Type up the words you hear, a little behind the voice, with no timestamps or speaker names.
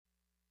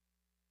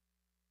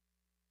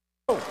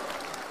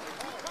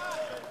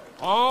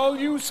All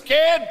you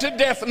scared to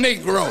death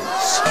Negroes.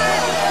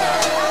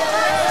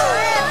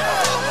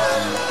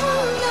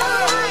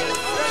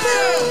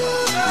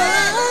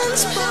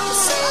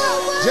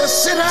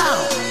 Just sit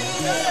down.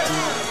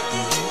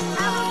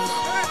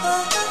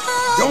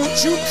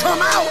 Don't you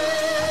come out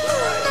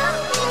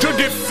to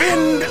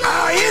defend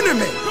our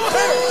enemy.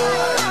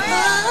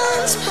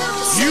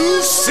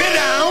 You sit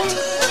down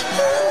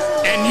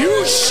and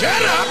you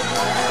shut up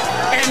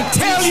and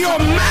tell your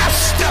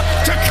master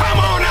to come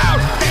on out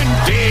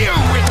and deal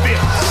with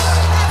this.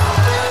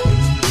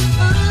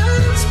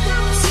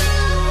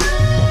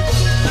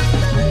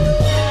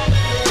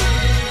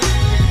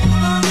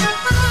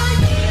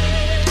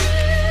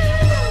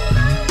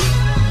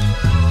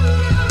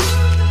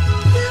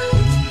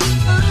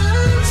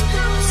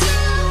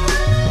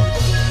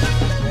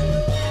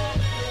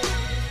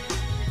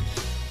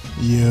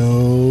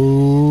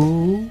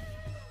 Yo.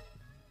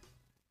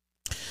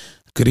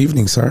 Good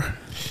evening, sir.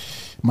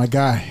 My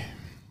guy.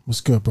 What's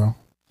good, bro?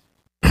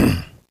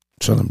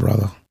 Chilling,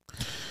 brother.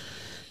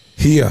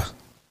 Here.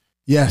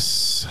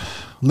 Yes.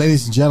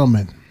 Ladies and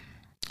gentlemen,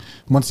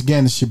 once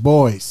again, it's your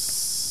boys,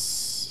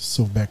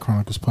 Silverback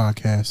Chronicles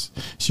Podcast.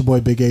 It's your boy,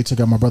 Big H. I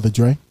got my brother,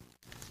 Dre.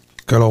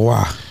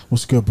 Galowa.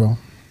 What's good, bro?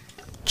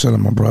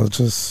 Chilling, my brother.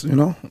 Just,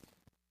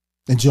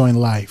 Enjoying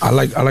life. I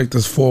like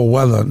this fall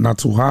weather. Not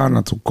too hot,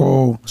 not too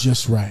cold.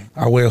 Just right.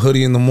 I wear a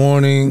hoodie in the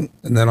morning,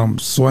 and then I'm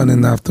sweating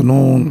in the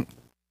afternoon.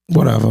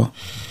 Whatever.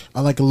 I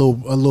like a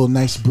little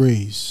nice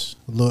breeze,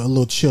 a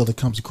little chill that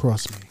comes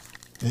across me.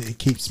 It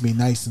keeps me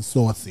nice and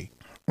saucy.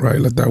 Right,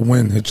 let that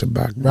wind hit your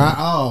back. Man. Right?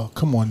 Oh,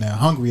 come on now,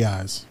 hungry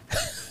eyes.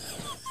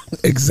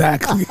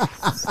 Exactly.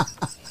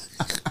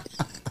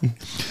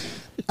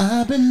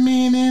 I've been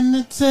meaning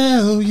to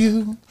tell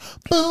you,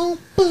 boom,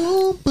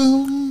 boom,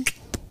 boom.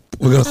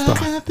 We're gonna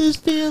start. I got this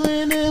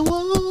feeling that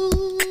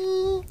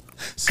won't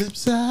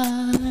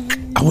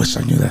subside. I wish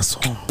I knew that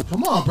song.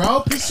 Come on,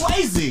 bro,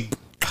 Swayze.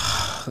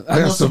 I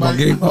got somebody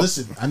game up.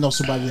 Listen, I know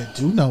somebody that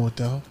do know it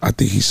though. I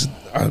think he should.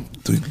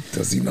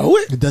 Does he know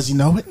it? Does he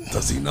know it?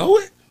 Does he know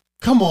it?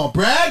 Come on,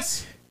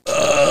 Braggz.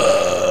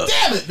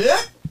 Damn it, man.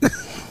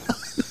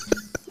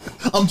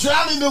 I'm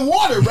drowning in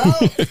water, bro.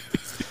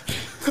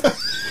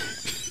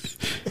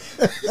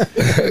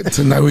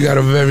 Tonight we got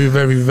a very,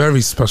 very, very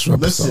special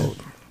episode.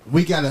 Listen,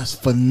 we got a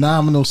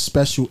phenomenal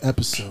special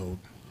episode.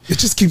 It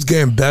just keeps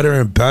getting better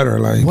and better.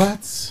 Like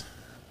what?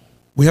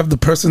 We have the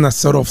person that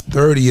set off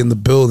 30 in the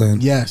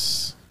building.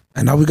 Yes.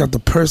 And now we got the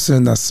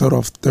person that set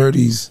off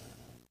 30's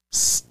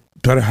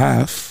better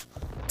half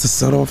to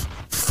set off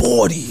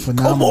 40.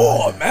 Phenomenal. Come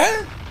on,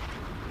 man.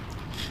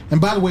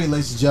 And by the way,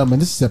 ladies and gentlemen,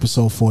 this is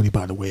episode 40,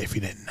 by the way, if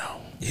you didn't know.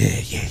 Yeah.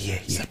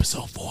 It's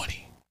episode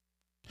 40.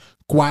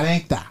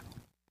 40.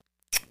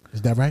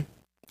 Is that right?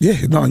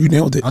 Yeah, no, you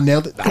nailed it. I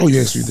nailed it. Nice. Oh,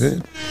 yes, you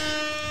did.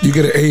 You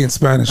get an A in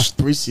Spanish.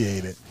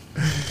 Appreciate it.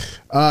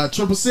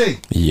 Triple C.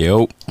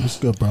 Yo. What's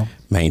good, bro?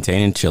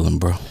 Maintaining, chilling,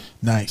 bro.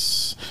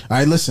 Nice. All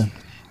right, listen.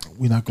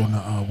 We're not going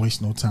to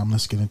waste no time.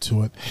 Let's get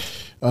into it.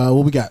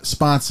 What we got?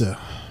 Sponsor.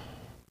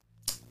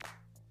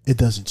 It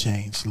doesn't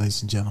change,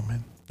 ladies and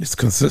gentlemen. It's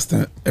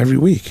consistent every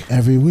week.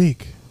 Every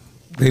week.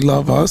 They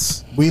love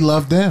us. We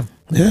love them.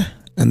 Yeah.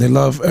 And they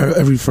love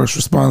every first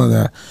responder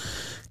that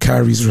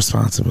carries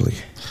responsibility.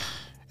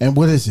 And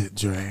what is it,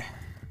 Dre?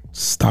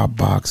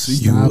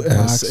 Stopbox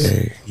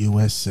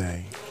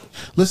USA.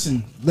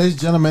 Listen, ladies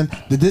and gentlemen,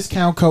 the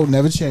discount code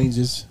never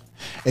changes.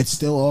 It's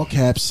still all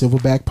caps,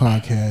 Silverback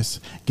Podcast.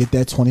 Get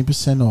that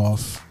 20%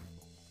 off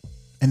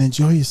and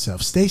enjoy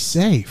yourself. Stay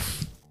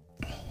safe.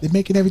 They're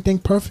making everything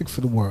perfect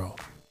for the world.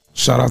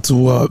 Shout out to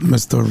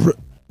Mr.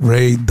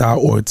 Ray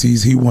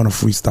Ortiz. He won a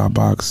free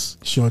Stopbox.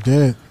 Sure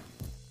did.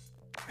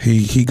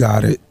 He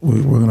got it.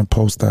 We're going to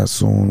post that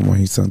soon when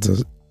he sends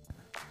us.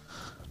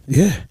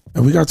 Yeah.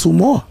 And we got two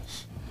more.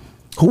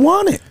 Who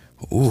won it?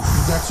 Ooh. We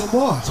got two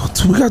more.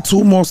 We got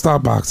two more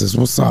Stopboxes.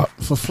 What's up?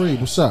 For free.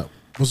 What's up?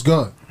 What's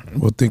good?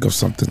 We'll think of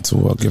something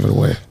to give it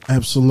away.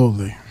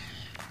 Absolutely.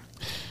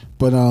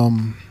 But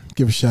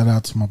give a shout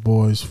out to my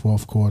boys,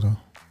 fourth quarter.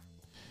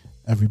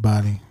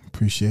 Everybody,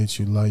 appreciate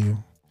you, love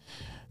you.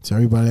 To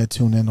everybody that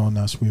tuned in on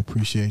us, we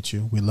appreciate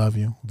you. We love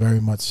you very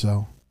much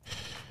so.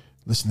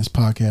 Listen, this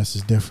podcast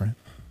is different.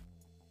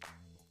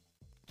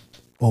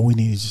 All we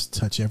need is just to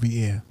touch every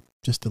ear,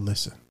 just to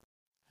listen,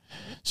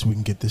 so we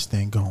can get this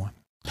thing going.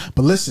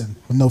 But listen,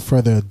 with no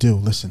further ado,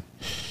 listen.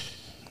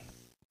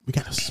 We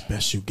got a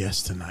special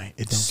guest tonight.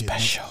 It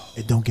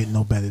don't get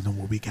no better than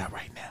what we got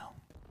right now.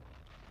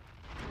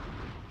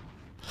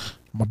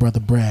 My brother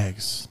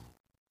Braggz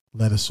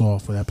led us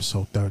off with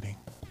episode 30.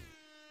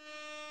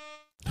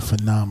 A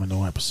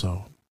phenomenal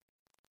episode.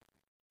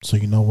 So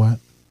you know what?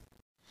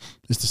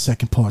 It's the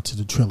second part to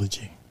the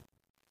trilogy.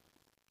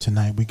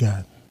 Tonight we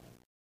got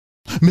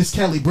Miss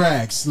Kelly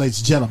Braggz, ladies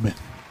and gentlemen.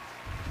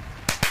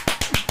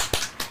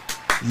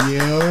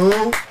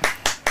 Yo.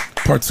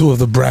 Part two of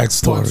the Braggz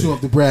story. Part two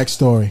of the Braggz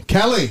story.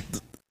 Kelly.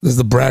 This is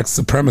the Braggz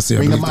Supremacy.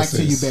 Bring the mic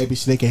to you, baby,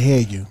 so they can hear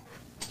you.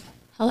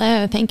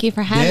 Hello. Thank you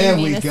for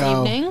having me this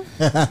evening.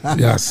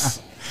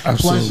 Yes.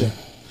 Absolutely. Pleasure.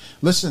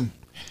 Listen,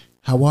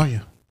 how are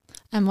you?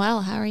 I'm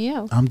well. How are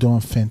you? I'm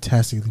doing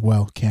fantastically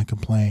well. Can't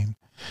complain.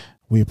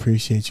 We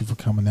appreciate you for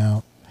coming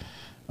out.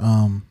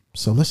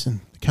 So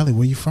listen, Kelly,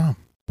 where you from?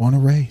 Born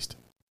and raised?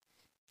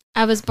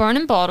 I was born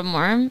in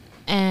Baltimore,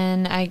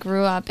 and I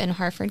grew up in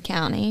Harford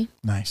County.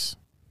 Nice.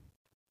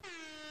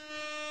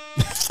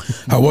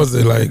 How was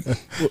it like?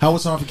 How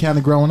was Harford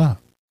County growing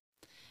up?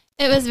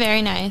 It was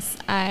very nice.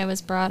 I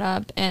was brought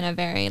up in a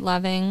very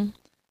loving,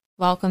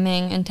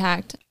 welcoming,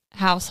 intact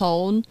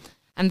household.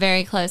 I'm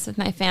very close with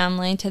my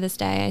family to this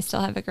day. I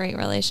still have a great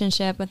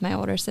relationship with my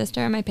older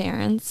sister and my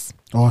parents.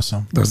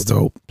 Awesome. That's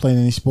dope. Played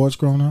any sports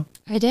growing up?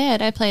 I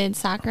did. I played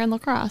soccer and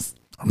lacrosse.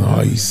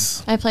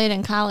 Nice. I played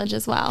in college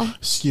as well.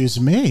 Excuse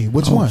me.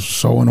 Which one?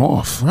 Showing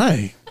off.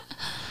 Right.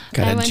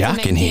 Got I a went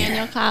jock to in here.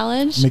 McDaniel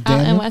College out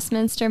McDaniel? in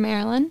Westminster,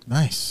 Maryland.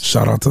 Nice.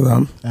 Shout out to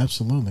them.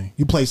 Absolutely.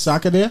 You played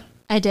soccer there?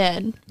 I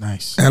did.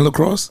 Nice. And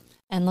lacrosse.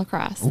 And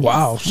lacrosse.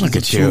 Wow. Yes. Look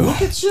at you.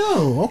 Look at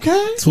you.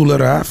 Okay.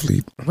 2-letter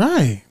athlete.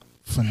 Right.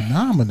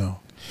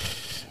 Phenomenal.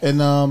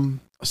 And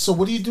so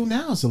what do you do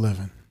now as a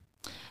living?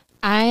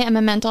 I am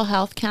a mental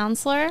health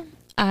counselor.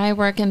 I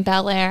work in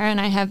Bel Air, and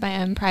I have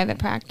my own private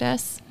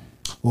practice.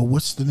 Well,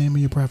 what's the name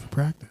of your private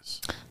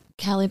practice?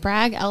 Kelly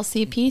Bragg,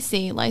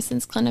 LCPC,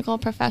 Licensed Clinical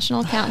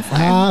Professional Counselor.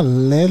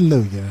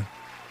 Hallelujah.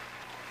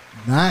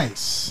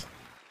 Nice.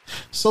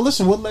 So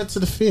listen, what led to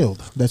the field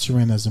that you're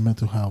in as a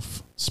mental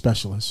health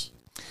specialist?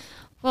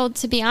 Well,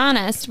 to be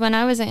honest, when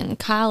I was in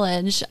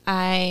college,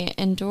 I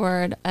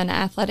endured an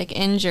athletic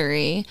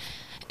injury,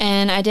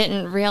 and I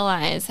didn't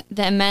realize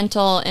the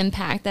mental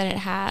impact that it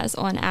has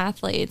on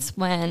athletes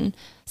when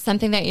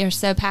something that you're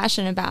so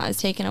passionate about is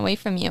taken away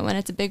from you, when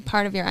it's a big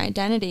part of your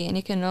identity and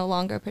you can no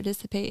longer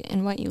participate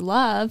in what you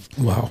love.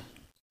 Wow.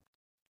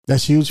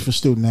 That's huge for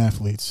student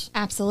athletes.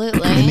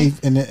 Absolutely.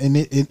 And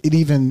it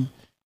even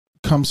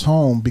comes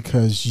home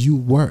because you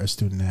were a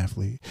student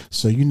athlete.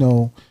 So you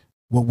know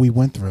what we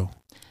went through.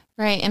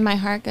 Right. And my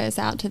heart goes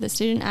out to the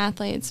student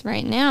athletes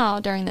right now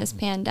during this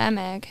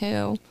pandemic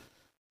who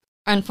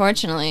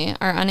unfortunately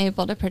are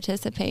unable to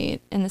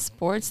participate in the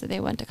sports that they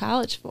went to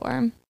college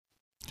for.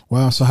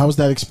 Wow. So how was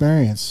that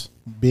experience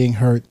being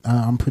hurt?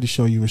 I'm pretty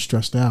sure you were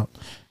stressed out.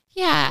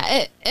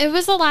 Yeah, it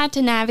was a lot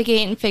to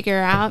navigate and figure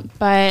out,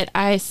 but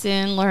I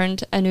soon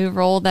learned a new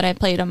role that I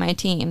played on my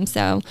team.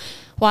 So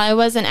while I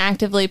wasn't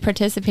actively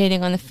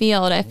participating on the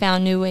field, I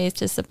found new ways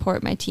to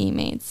support my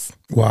teammates.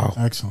 Wow.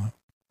 Excellent.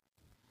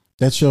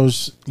 That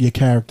shows your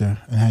character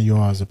and how you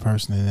are as a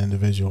person and an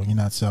individual. You're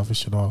not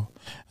selfish at all.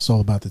 It's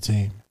all about the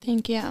team.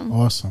 Thank you.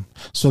 Awesome.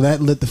 So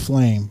that lit the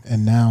flame,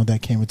 and now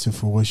that came into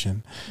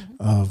fruition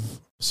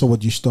of, so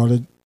what, you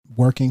started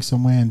working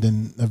somewhere, and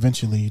then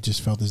eventually you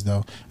just felt as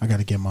though I got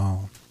to get my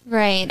own.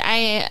 Right.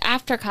 I,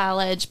 after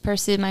college,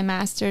 pursued my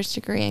master's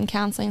degree in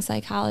counseling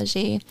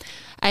psychology.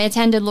 I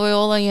attended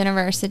Loyola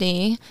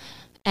University,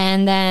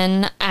 and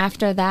then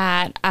after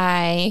that,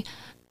 I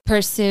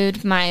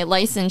pursued my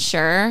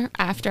licensure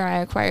after I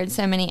acquired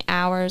so many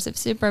hours of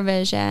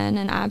supervision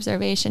and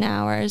observation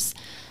hours.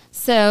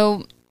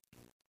 So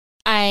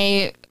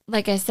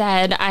like I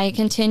said, I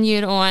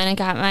continued on and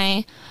got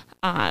I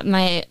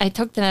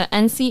took the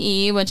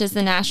NCE, which is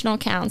the National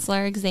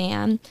Counselor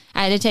exam.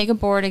 I had to take a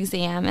board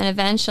exam, and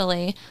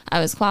eventually I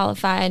was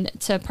qualified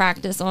to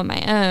practice on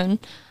my own.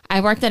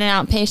 I worked at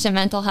an outpatient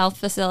mental health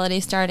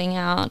facility starting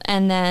out,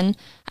 and then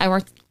I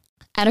worked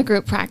at a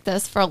group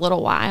practice for a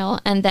little while.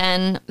 And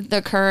then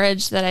the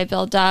courage that I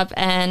built up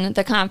and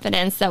the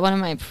confidence that one of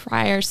my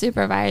prior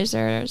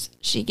supervisors,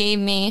 she gave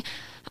me,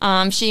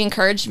 she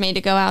encouraged me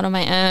to go out on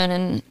my own.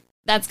 And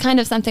that's kind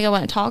of something I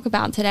want to talk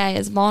about today,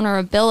 is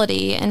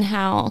vulnerability, and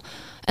how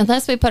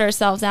unless we put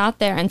ourselves out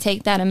there and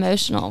take that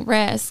emotional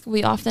risk,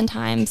 we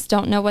oftentimes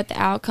don't know what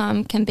the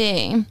outcome can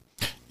be.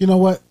 You know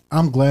what?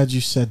 I'm glad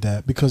you said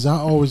that, because I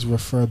always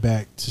refer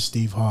back to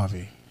Steve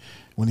Harvey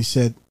when he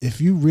said,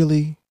 if you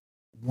really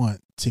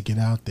want to get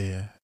out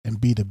there and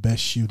be the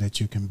best you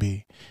that you can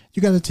be,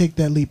 you got to take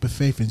that leap of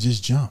faith and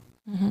just jump.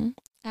 Mm-hmm.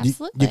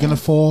 Absolutely. You're going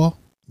to fall.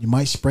 You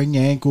might sprain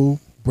your ankle,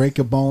 break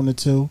a bone or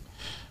two,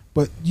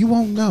 but you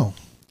won't know.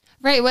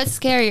 Right. What's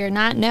scarier,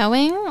 not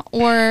knowing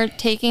or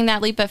taking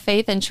that leap of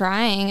faith and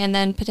trying and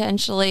then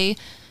potentially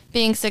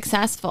being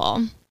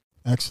successful?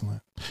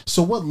 Excellent.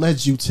 So what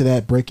led you to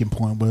that breaking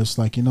point where it's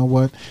like, you know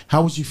what?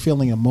 How was you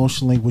feeling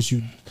emotionally? Was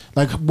you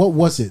like, what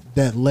was it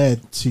that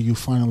led to you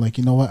finally like,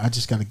 you know what? I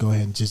just got to go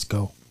ahead and just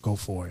go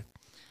for it.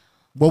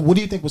 Well, what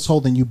do you think was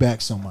holding you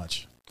back so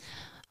much?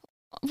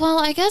 Well,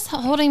 I guess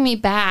holding me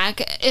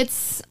back,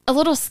 it's a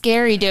little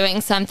scary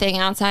doing something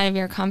outside of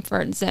your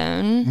comfort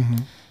zone. Mm-hmm.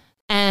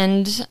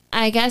 And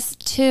I guess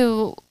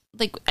too,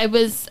 like I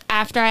was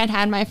after I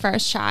had my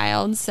first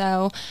child,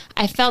 so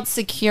I felt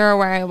secure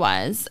where I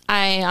was.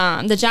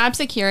 The job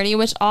security,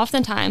 which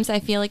oftentimes I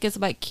feel like is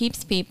what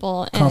keeps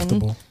people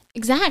comfortable.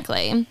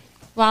 Exactly.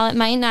 While it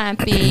might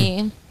not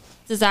be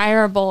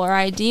desirable or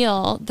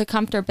ideal, the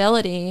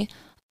comfortability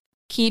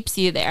keeps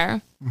you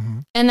there. Mm-hmm.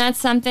 And that's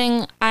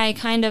something I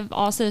kind of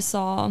also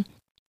saw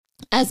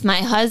as my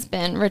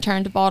husband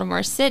returned to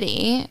Baltimore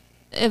City.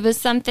 It was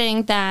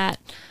something that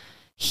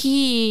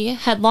he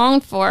had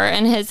longed for,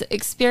 and his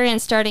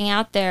experience starting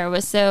out there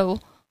was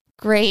so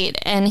great,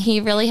 and he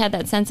really had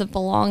that sense of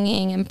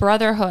belonging and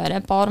brotherhood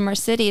at Baltimore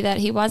City that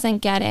he wasn't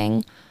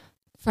getting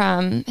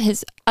from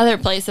his other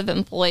place of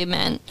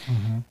employment.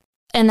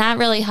 And that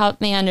really helped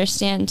me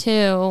understand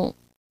too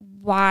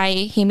why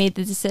he made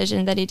the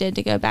decision that he did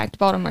to go back to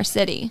Baltimore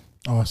City.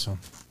 Awesome.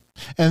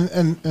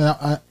 And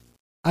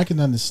I can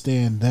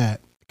understand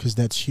that, because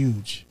that's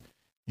huge,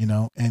 you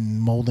know, and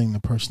molding the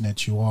person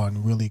that you are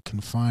and really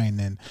confined.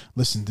 And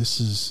listen, this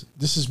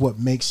is what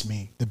makes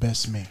me the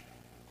best me.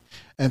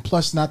 And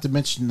plus, not to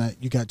mention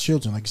that you got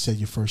children, like you said,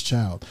 your first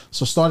child.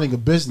 So starting a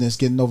business,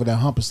 getting over that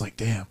hump, is like,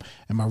 damn,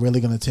 am I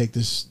really going to take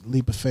this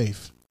leap of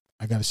faith?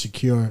 I got a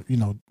secure, you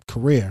know,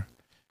 career.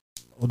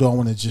 Or do I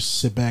want to just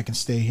sit back and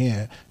stay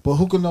here? But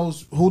who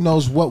knows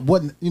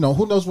what, you know,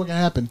 who knows what can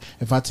happen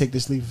if I take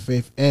this leap of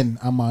faith and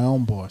I'm my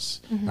own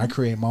boss. I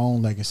create my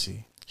own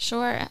legacy.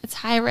 Sure. It's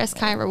high risk,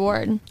 high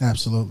reward.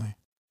 Absolutely.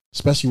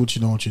 Especially what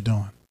you know what you're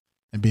doing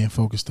and being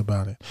focused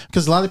about it.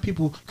 Because a lot of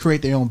people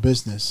create their own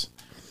business,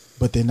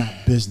 but they're not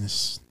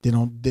business. They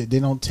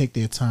don't take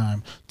their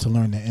time to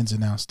learn the ins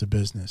and outs to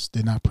business.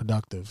 They're not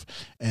productive.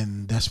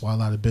 And that's why a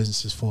lot of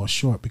businesses fall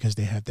short, because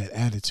they have that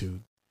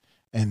attitude.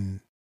 And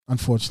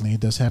unfortunately,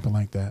 it does happen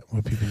like that,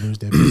 where people lose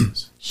their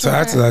business. So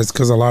that's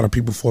because a lot of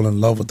people fall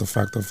in love with the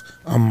fact of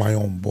I'm my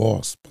own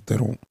boss, but they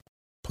don't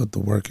put the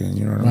work in,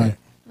 you know what I mean?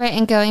 Right,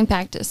 and going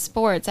back to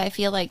sports, I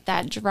feel like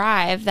that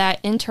drive, that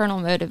internal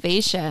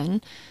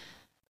motivation,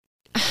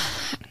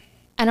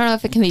 I don't know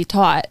if it can be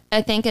taught.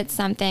 I think it's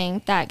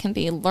something that can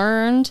be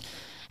learned,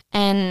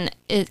 and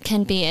it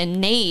can be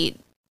innate.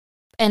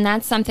 And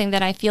that's something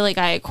that I feel like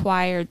I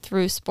acquired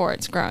through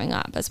sports growing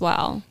up as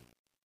well.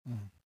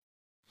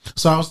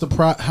 So how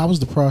was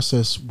the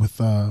process with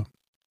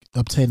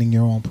obtaining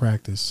your own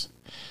practice?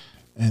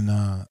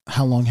 And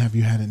how long have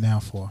you had it now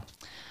for?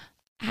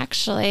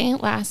 Actually,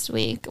 last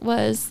week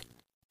was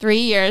 3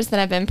 years that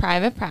I've been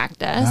private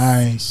practice.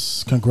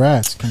 Nice.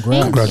 Congrats.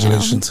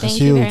 Congratulations. Thank That's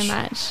you huge.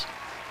 very much.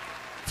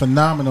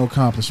 Phenomenal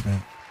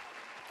accomplishment.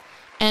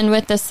 And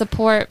with the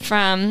support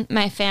from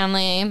my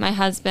family, my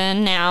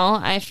husband now,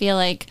 I feel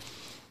like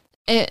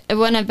it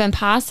wouldn't have been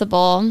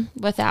possible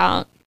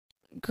without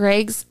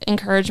Greg's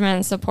encouragement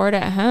and support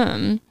at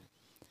home.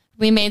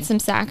 We made some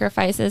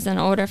sacrifices in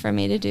order for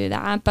me to do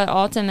that, but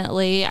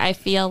ultimately I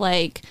feel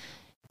like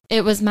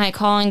it was my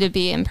calling to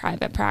be in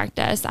private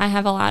practice. I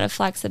have a lot of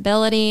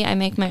flexibility. I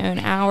make my own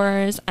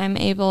hours. I'm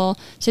able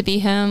to be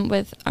home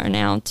with our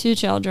now 2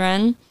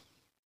 children.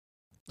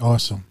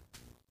 Awesome.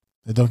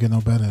 It don't get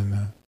no better than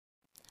that.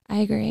 I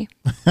agree.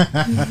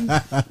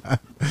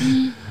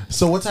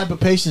 So what type of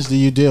patients do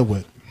you deal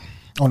with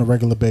on a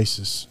regular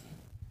basis?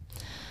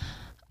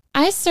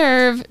 I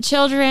serve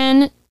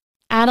children,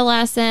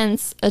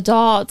 adolescents,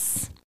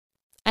 adults.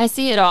 I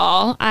see it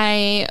all.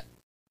 I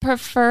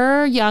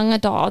prefer young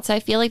adults. I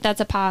feel like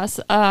that's a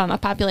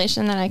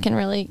population that I can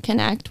really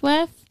connect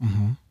with.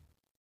 Mm-hmm.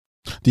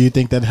 Do you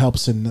think that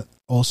helps in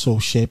also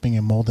shaping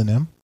and molding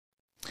them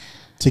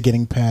to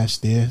getting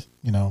past their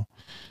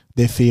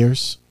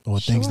fears or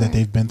things that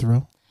they've been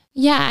through?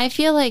 Yeah, I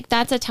feel like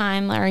that's a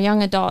time, our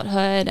young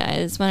adulthood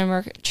is when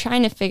we're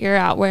trying to figure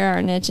out where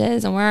our niche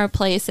is and where our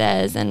place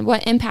is and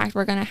what impact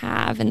we're going to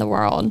have in the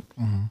world.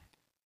 Mm-hmm.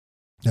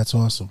 That's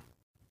awesome.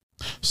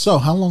 So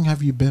how long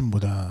have you been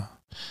with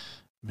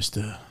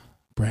Mr.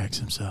 Braggz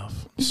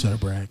himself, Sir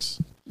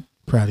Braggz?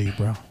 Proud of you,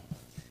 bro.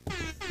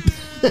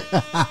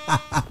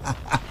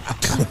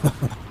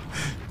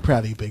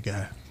 Proud of you, big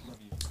guy.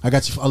 I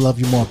got you. I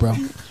love you more, bro.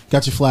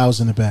 Got your flowers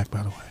in the back,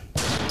 by the way.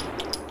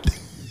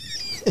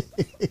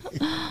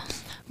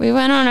 We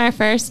went on our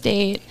first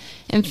date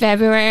in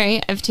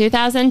February of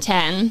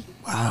 2010.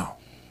 Wow.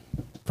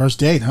 First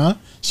date, huh?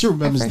 She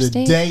remembers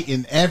the date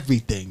and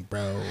everything,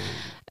 bro.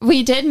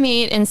 We did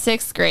meet in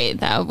 6th grade,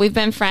 though. We've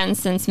been friends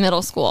since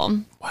middle school.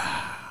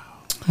 Wow.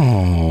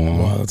 Oh,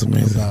 wow, that's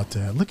amazing. About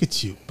that. Look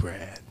at you,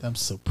 Brad. I'm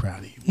so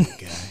proud of you, big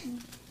guy.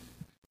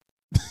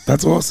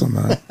 That's awesome,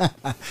 man.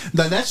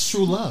 Now, that's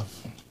true love.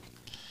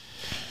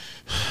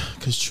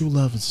 Because true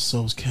love is the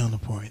soul's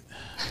counterpoint.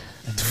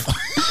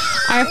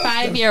 Our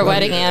 5-year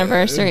wedding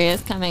anniversary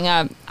is coming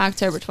up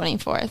October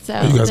 24th. So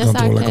Are you guys going to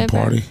throw like a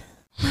party?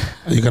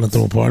 Are you going to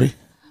throw a party?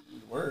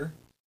 Were.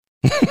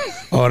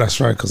 Oh, that's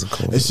right, because of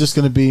COVID. It's just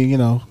going to be,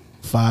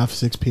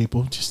 5-6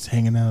 people just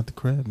hanging out at the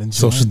crib. And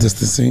social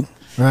distancing.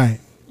 Right.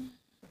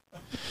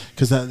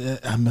 Because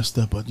I messed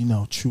up, but,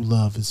 true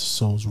love is the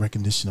soul's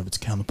recognition of its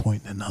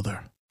counterpoint in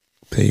another.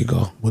 There you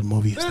go. What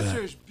movie is that?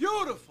 This is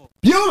beautiful.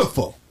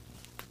 Beautiful.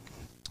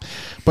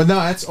 But no,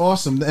 that's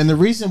awesome. And the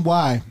reason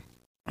why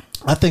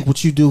I think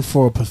what you do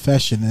for a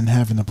profession and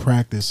having a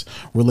practice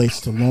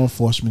relates to law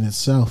enforcement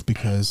itself,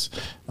 because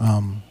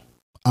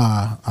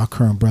our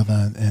current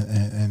brother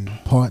and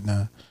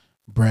partner,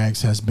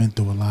 Braggz, has been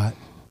through a lot,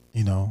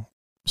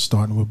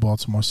 starting with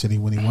Baltimore City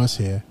when he was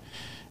here.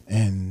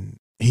 And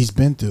he's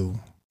been through,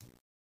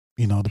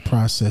 the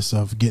process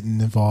of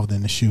getting involved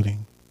in the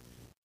shooting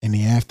and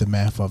the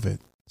aftermath of it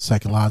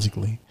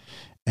psychologically.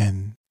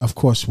 And of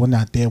course, we're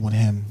not there with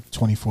him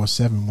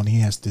 24/7 when he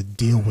has to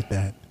deal with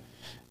that,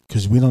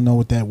 because we don't know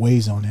what that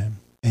weighs on him.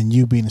 And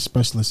you being a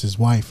specialist, his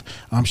wife,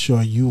 I'm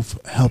sure you've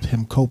helped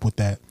him cope with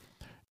that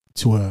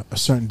to a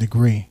certain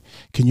degree.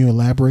 Can you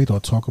elaborate or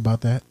talk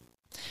about that?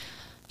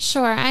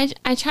 Sure.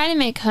 I try to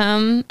make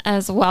home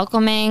as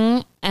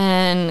welcoming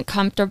and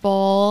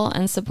comfortable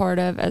and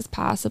supportive as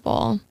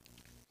possible.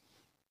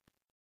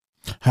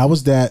 How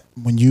was that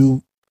when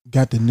you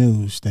got the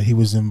news that he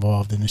was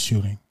involved in the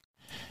shooting?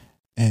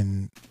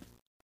 And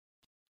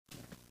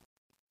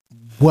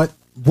what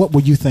were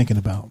you thinking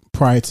about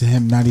prior to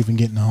him not even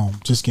getting home,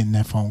 just getting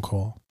that phone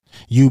call?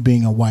 You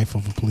being a wife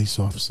of a police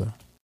officer.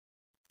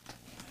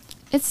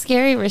 It's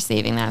scary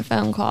receiving that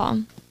phone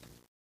call.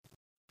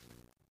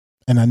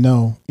 And I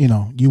know,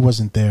 you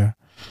wasn't there,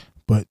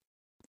 but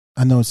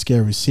I know it's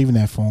scary receiving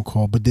that phone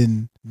call, but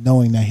then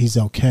knowing that he's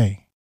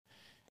okay.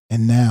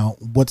 And now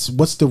what's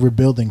the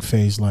rebuilding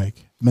phase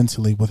like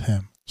mentally with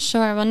him?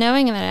 Sure. Well,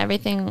 knowing that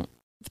everything,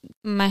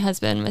 my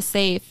husband was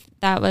safe,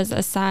 that was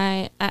a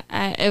sign.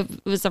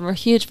 It was a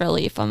huge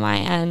relief on my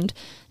end,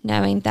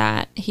 knowing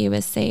that he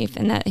was safe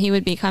and that he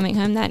would be coming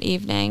home that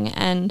evening.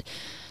 And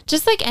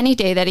just like any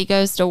day that he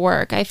goes to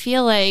work, I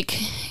feel like,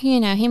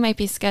 he might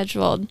be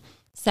scheduled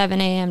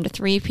 7 a.m. to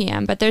 3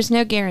 p.m., but there's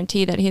no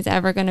guarantee that he's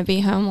ever going to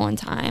be home on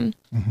time.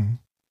 Mm-hmm.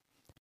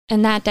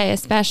 And that day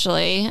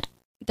especially,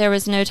 there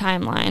was no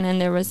timeline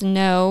and there was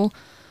no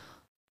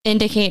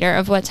indicator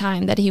of what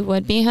time that he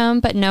would be home,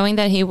 but knowing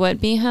that he would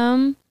be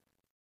home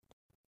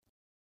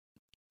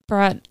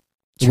brought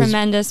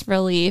tremendous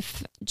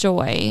relief,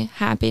 joy,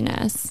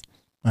 happiness.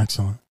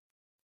 Excellent.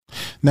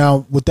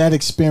 Now, with that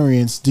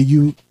experience,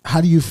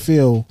 how do you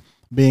feel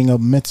being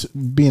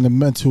a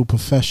mental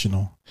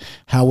professional?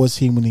 How was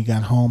he when he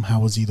got home? How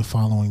was he the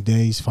following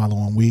days,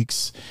 following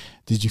weeks?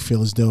 Did you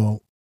feel as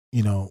though,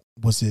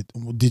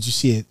 did you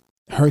see it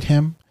hurt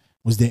him?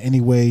 Was there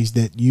any ways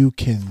that you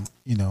can,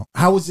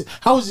 how was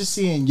it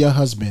seeing your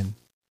husband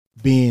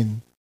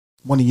being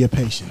one of your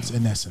patients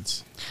in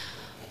essence?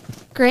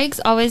 Greg's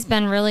always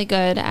been really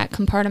good at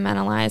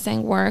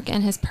compartmentalizing work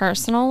and his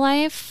personal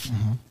life.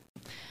 Mm-hmm.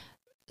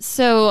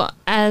 So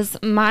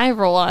as my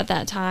role at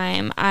that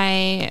time,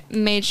 I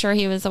made sure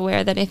he was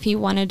aware that if he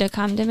wanted to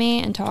come to me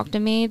and talk to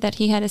me, that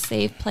he had a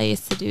safe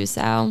place to do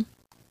so.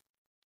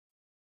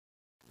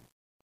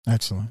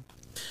 Excellent.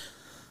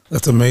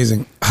 That's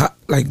amazing.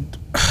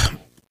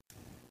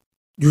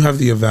 You have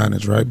the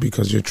advantage, right?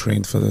 Because you're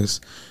trained for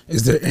this.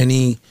 Is there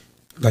any,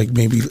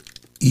 maybe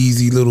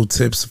easy little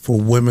tips for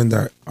women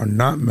that are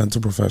not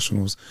mental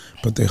professionals,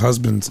 but their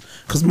husbands?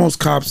 Because most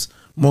cops,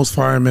 most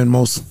firemen,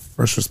 most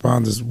first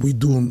responders,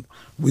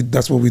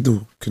 that's what we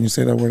do. Can you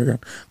say that word again?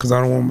 Because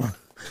I don't want my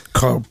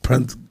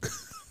compartmentalize.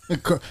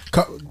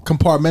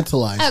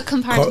 Oh,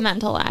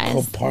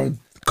 compartmentalize.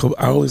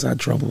 I always had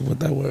trouble with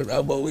that word.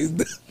 I've always.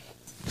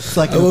 It's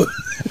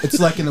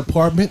like an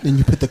apartment, and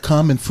you put the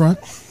in front.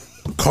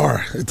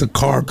 It's a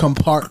car.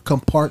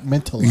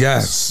 Compartmentalize.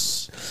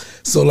 Yes.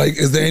 So,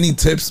 is there any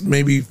tips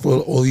maybe for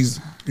all these,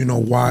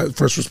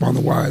 first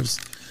responder wives?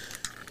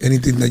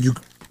 Anything that you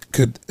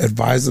could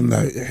advise them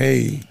that,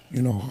 hey,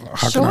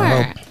 how can I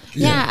help?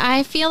 Yeah,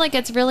 I feel like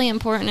it's really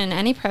important in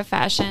any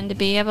profession to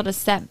be able to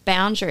set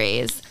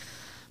boundaries.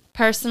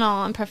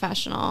 Personal and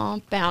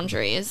professional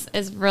boundaries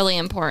is really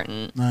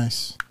important.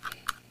 Nice.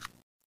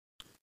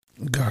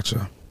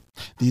 Gotcha.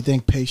 Do you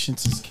think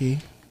patience is key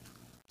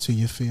to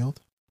your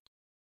field?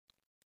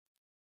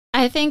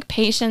 I think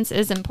patience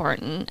is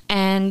important.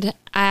 And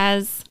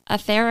as a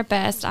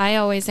therapist, I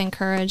always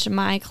encourage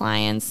my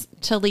clients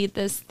to lead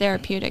this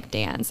therapeutic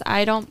dance.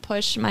 I don't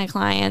push my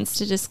clients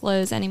to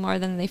disclose any more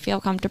than they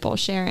feel comfortable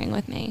sharing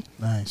with me.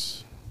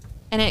 Nice.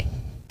 And it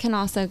can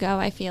also go,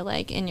 I feel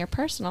like, in your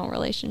personal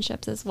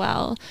relationships as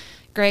well.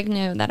 Greg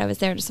knew that I was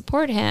there to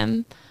support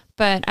him,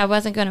 but I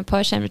wasn't going to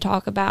push him to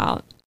talk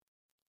about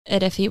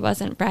it if he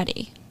wasn't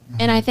ready.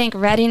 And I think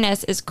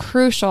readiness is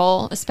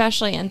crucial,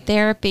 especially in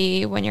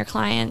therapy when your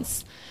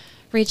clients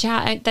reach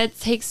out. That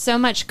takes so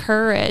much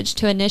courage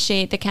to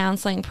initiate the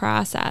counseling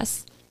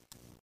process.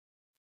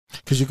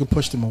 Because you could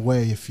push them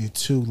away if you're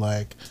too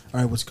all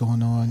right, what's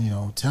going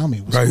on? Tell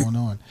me what's going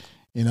on.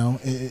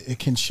 It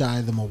can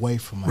shy them away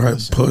from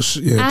listening. Push.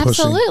 Yeah,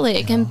 absolutely.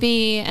 Pushing, it can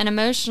be an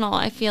emotional,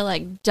 I feel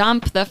like,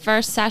 dump the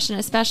first session,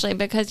 especially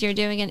because you're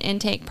doing an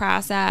intake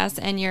process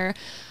and you're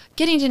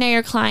getting to know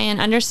your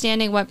client,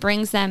 understanding what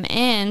brings them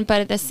in.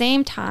 But at the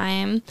same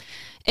time,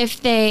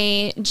 if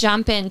they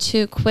jump in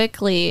too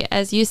quickly,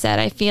 as you said,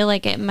 I feel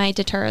like it might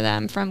deter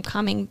them from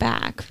coming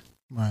back.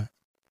 Right.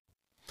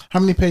 How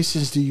many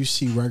patients do you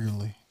see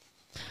regularly?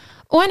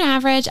 On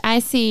average, I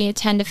see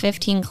 10 to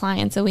 15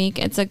 clients a week.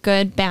 It's a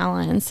good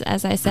balance,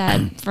 as I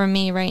said, for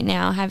me right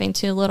now, having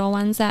 2 little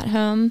ones at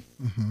home.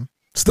 Mm-hmm.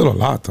 Still a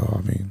lot,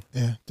 though.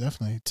 Yeah,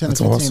 definitely. 10 to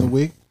 15 awesome. a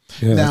week.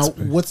 Yeah, now,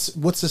 what's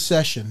a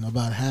session?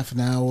 About half an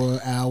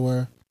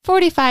hour?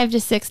 45 to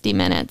 60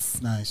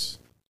 minutes. Nice.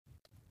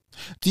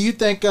 Do you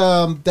think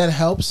that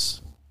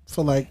helps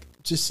for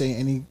just say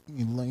any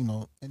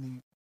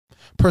any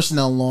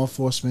personnel in law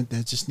enforcement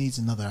that just needs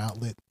another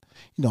outlet?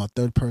 a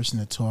third person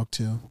to talk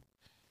to.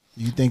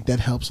 Do you think that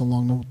helps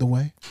along the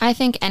way? I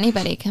think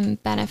anybody can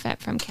benefit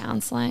from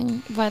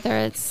counseling, whether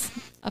it's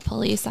a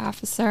police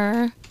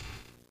officer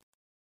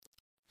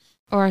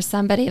or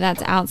somebody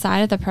that's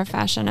outside of the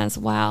profession as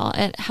well.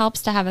 It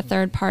helps to have a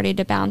third party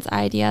to bounce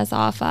ideas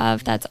off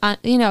of. That's,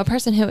 a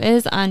person who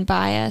is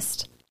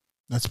unbiased.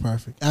 That's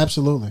perfect.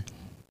 Absolutely.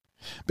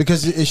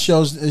 Because it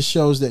shows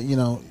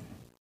that,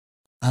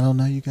 I don't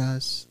know you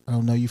guys. I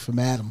don't know you from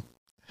Adam.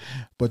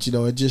 But,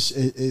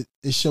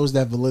 it shows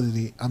that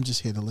validity. I'm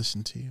just here to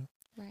listen to you.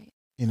 Right.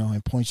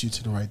 And point you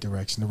to the right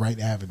direction, the right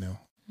avenue,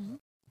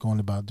 going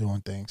about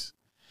doing things.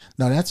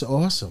 Now, that's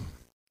awesome.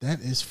 That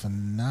is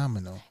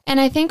phenomenal. And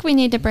I think we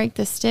need to break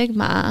the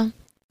stigma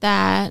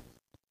that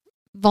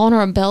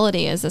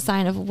vulnerability is a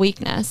sign of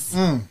weakness.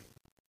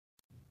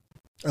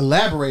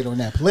 Elaborate on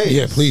that, please.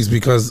 Yeah, please,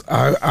 because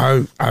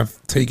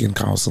I've taken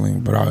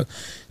counseling, but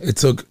it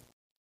took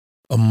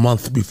a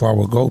month before I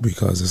would go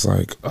because it's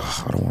like,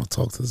 I don't want to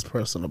talk to this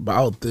person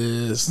about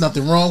this. There's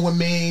nothing wrong with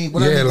me.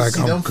 What yeah, like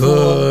I'm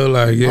good.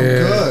 Like, yeah. I'm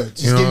good.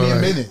 Just give me a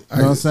minute. You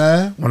know what I'm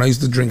saying? When I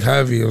used to drink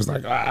heavy, it was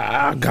like,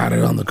 I got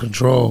it under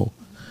control.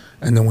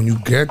 And then when you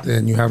get there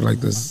and you have like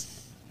this,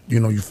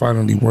 you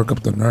finally work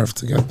up the nerve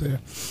to get there.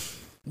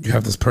 You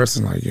have this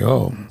person like,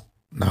 yo,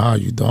 nah,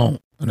 you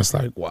don't. And it's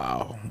like,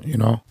 wow,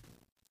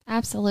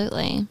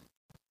 Absolutely.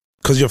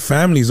 Because your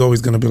family is always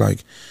going to be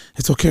like,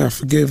 it's okay, I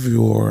forgive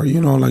you, or,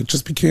 like,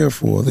 just be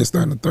careful, or this,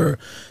 that, and the third.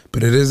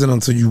 But it isn't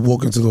until you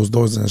walk into those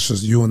doors and it's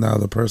just you and the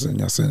other person,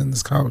 y'all sitting in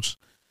this couch.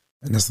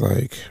 And it's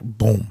like,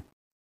 boom.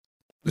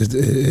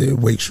 It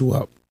wakes you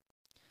up.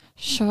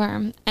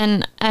 Sure.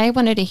 And I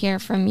wanted to hear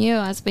from you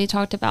as we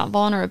talked about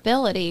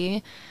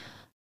vulnerability.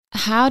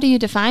 How do you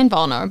define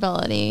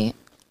vulnerability?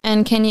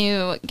 And can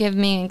you give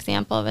me an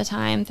example of a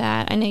time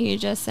that, I know you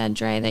just said,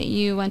 Dre, that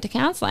you went to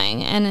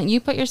counseling and you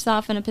put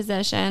yourself in a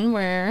position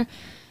where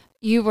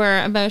you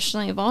were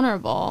emotionally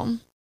vulnerable.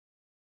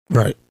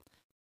 Right.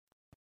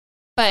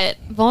 But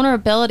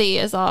vulnerability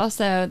is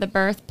also the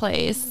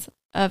birthplace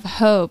of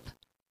hope,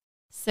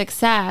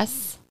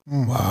 success,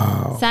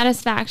 wow,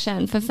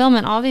 satisfaction,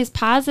 fulfillment, all these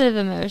positive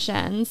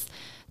emotions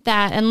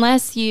that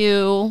unless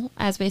you,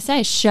 as we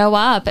say, show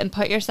up and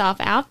put yourself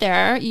out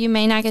there, you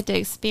may not get to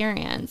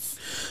experience.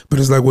 But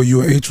it's like what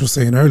you and H was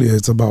saying earlier.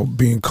 It's about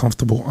being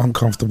comfortable,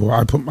 uncomfortable.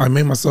 I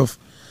made myself,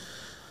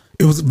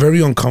 it was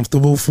very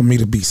uncomfortable for me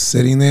to be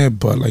sitting there,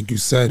 but like you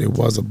said, it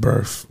was a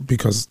birth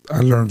because I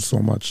learned so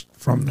much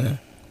from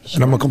there. Sure.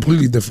 And I'm a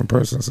completely different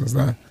person since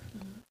then.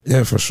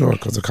 Yeah, for sure,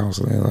 because of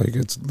counseling, like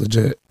it's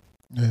legit.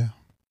 Yeah.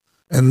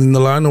 And in the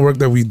line of work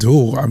that we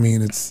do, I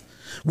mean,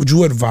 would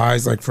you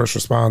advise like first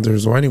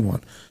responders or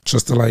anyone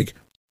just to like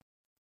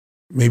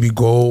maybe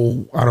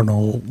go, I don't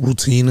know,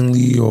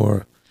 routinely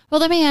or?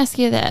 Well, let me ask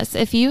you this.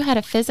 If you had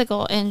a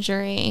physical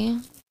injury,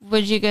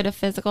 would you go to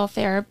physical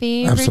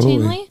therapy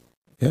Absolutely. routinely?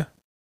 Yeah.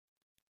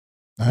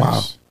 Nice.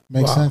 Wow.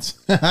 Makes sense.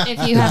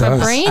 If you have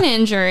a brain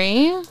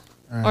injury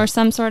or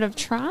some sort of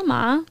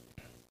trauma,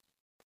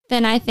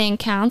 then I think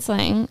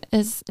counseling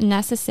is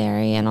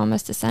necessary and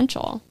almost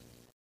essential.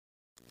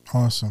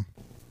 Awesome.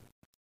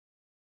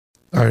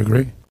 I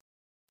agree.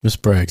 Miss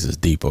Braggz is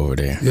deep over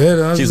there.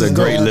 Yeah, she's a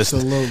great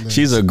listener.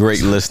 She's a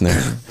great listener.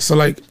 So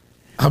like,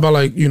 how about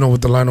like,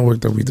 with the line of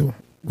work that we do,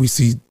 we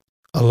see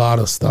a lot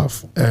of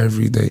stuff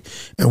every day.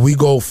 And we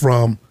go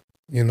from,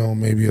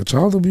 maybe a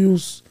child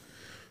abuse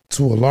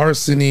to a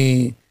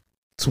larceny,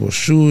 to a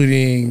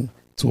shooting,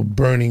 to a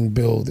burning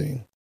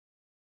building,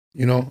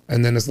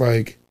 and then it's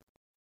like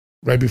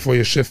right before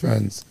your shift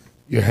ends,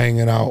 you're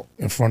hanging out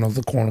in front of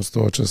the corner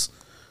store, just,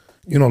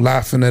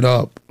 laughing it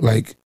up.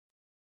 Like,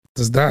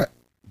 does that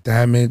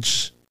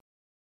damage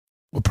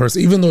a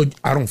person? Even though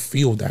I don't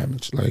feel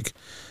damaged, like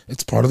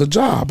it's part of the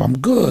job. I'm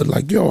good.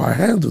 Like, yo, I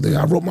handled it.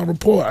 I wrote my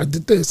report. I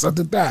did this. I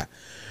did that.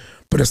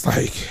 But it's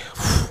like,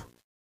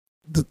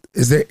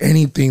 is there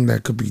anything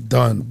that could be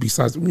done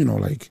besides,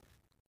 like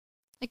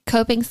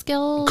coping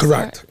skills?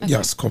 Correct. Okay.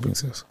 Yes, coping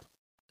skills.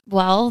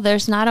 Well,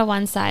 there's not a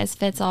one size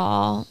fits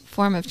all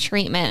form of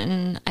treatment.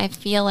 And I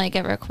feel like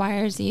it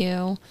requires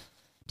you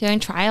doing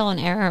trial and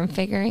error and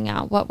figuring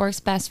out what works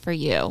best for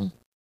you.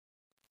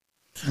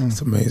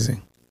 It's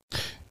amazing.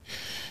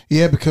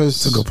 Yeah, because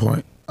it's a good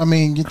point. I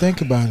mean, you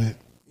think about it.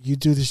 You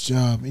do this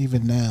job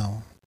even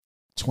now,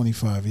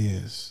 25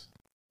 years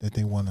that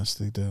they want us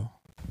to do.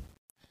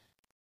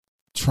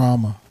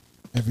 Trauma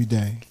every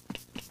day,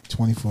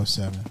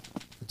 24/7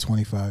 for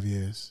 25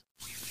 years.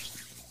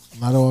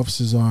 A lot of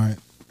officers aren't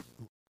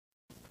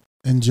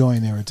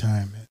enjoying their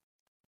retirement.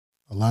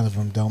 A lot of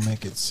them don't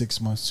make it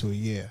 6 months to a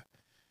year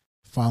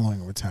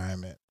following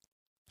retirement.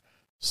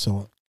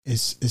 So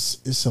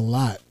it's a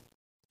lot.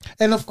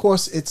 And of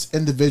course, it's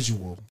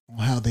individual on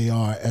how they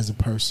are as a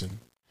person,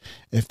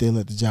 if they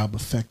let the job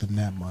affect them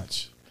that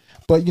much.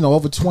 But,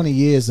 over 20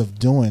 years of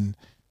doing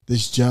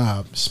this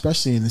job,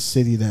 especially in a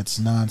city that's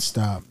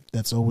nonstop,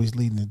 that's always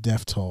leading the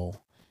death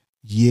toll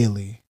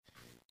yearly,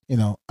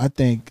 I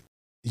think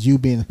you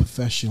being a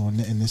professional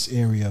in this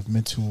area of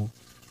mental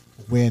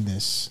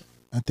awareness,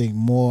 I think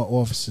more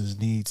officers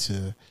need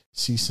to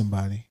see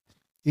somebody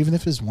even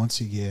if it's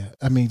once a year.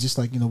 I mean, just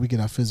like, we get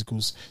our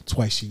physicals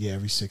twice a year,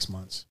 every 6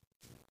 months.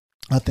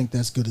 I think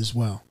that's good as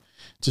well.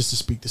 Just to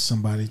speak to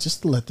somebody,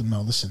 just to let them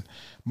know, listen,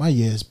 my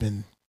year has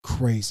been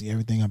crazy,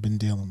 everything I've been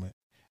dealing with.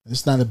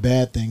 It's not a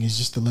bad thing. It's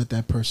just to let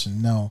that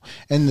person know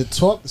and to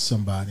talk to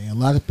somebody. A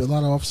lot of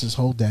officers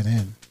hold that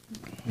in,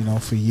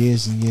 for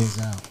years and years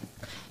out.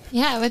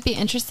 Yeah, it would be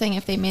interesting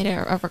if they made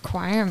it a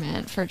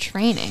requirement for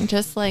training.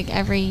 Just like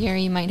every year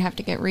you might have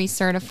to get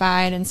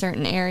recertified in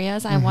certain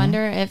areas. I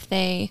wonder if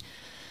they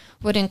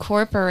would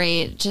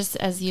incorporate, just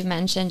as you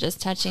mentioned, just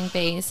touching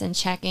base and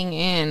checking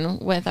in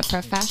with a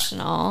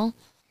professional.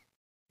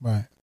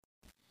 Right.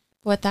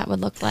 What that would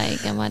look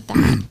like and what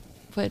that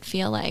would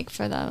feel like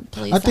for the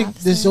police I think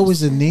officers. there's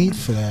always a need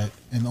for that,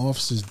 and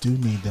officers do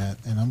need that.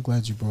 And I'm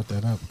glad you brought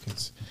that up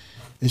because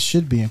it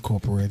should be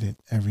incorporated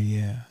every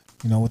year,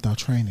 with our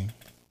training.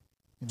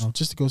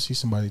 Just to go see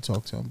somebody,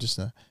 talk to them, just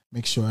to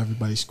make sure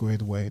everybody's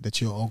squared away, that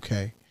you're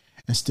okay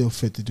and still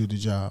fit to do the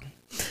job.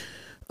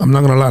 I'm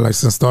not gonna lie, like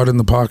since we started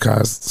the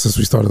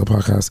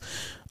podcast,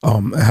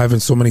 having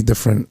so many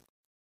different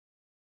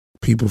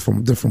people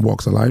from different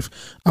walks of life,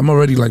 I'm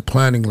already like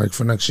planning, like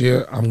for next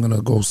year, I'm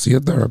gonna go see a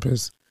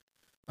therapist.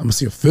 I'm gonna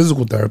see a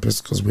physical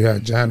therapist because we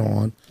had Jan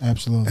on.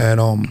 Absolutely.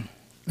 And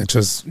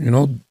just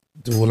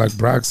do what like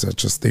Braggz said,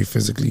 just stay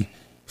physically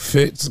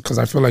fit, because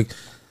I feel like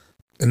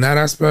in that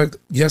aspect,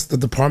 yes, the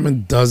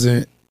department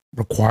doesn't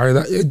require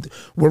that.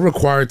 We're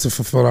required to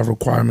fulfill our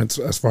requirements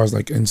as far as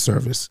like in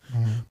service.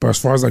 But as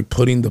far as like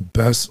putting the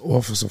best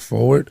officer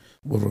forward,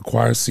 we're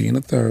required seeing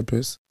a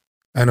therapist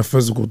and a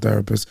physical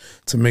therapist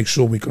to make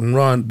sure we can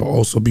run, but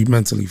also be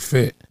mentally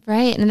fit.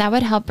 Right, and that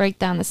would help break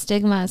down the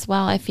stigma as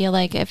well, I feel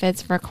like, if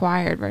it's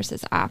required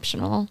versus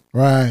optional.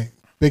 Right.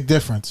 Big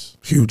difference.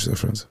 Huge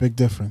difference. Big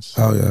difference.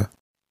 Oh, yeah.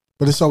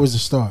 But it's always a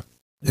start.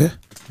 Yeah.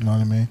 You know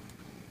what I mean?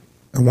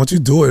 And once you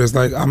do it, it's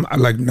like, I'm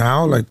like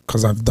now, like,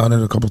 because I've done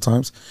it a couple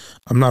times,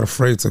 I'm not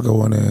afraid to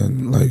go in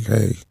and like,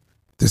 hey,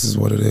 this is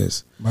what it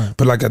is. Right.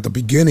 But like at the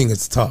beginning,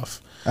 it's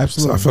tough.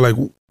 Absolutely. So I feel like,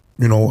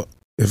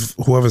 if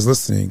whoever's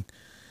listening,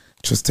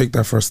 just take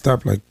that first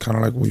step, like kind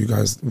of like what you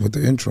guys with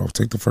the intro,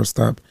 take the first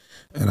step.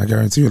 And I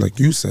guarantee you, like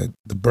you said,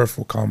 the birth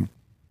will come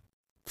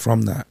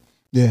from that.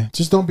 Yeah.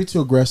 Just don't be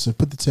too aggressive.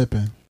 Put the tip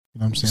in. You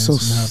know what I'm saying?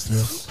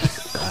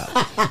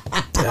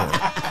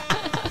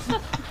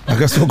 I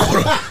guess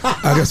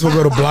we'll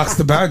go to Blocks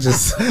to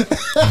Badges.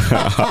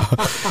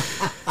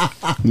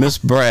 Miss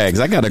Braggz,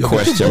 I got a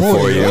question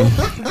for you.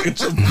 Get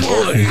your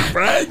boy,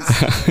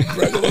 Braggz.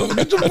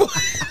 Get your boy.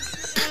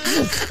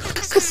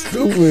 So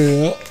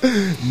stupid.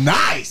 Huh?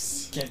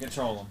 Nice. Can't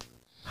control them.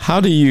 How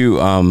do you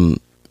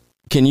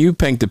can you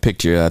paint the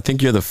picture? I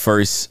think you're the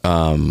first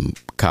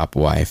cop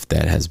wife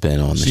that has been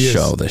on the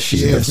show this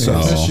year. So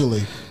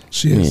officially.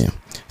 She is. Yeah.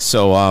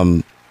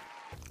 So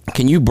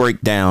can you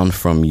break down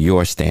from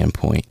your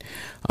standpoint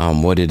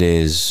what it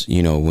is,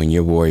 when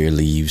your warrior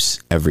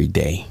leaves every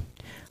day?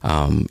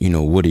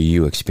 What are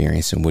you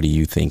experiencing? What are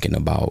you thinking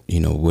about?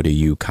 What are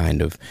you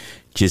kind of,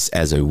 just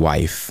as a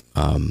wife,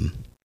 can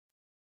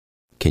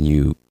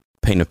you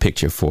paint a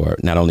picture for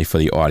not only for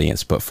the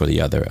audience, but for the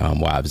other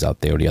wives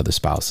out there or the other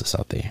spouses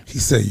out there? He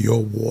said,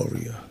 "Your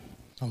warrior."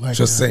 I like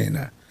Just that. saying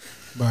that.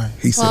 Right.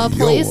 He said, Well, a "Your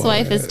police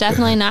warrior." wife is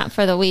definitely not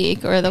for the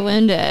weak or the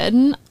wounded.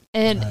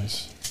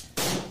 Nice.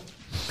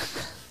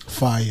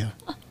 Fire.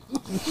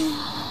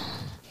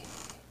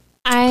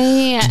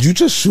 Did you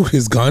just shoot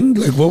his gun?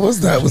 Like, what was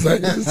that? Was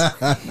that?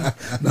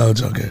 No, I'm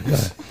joking. Go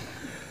ahead.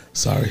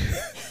 Sorry.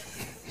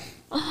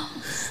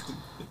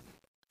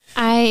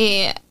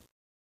 I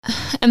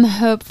am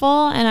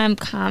hopeful and I'm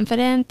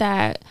confident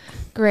that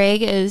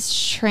Greg is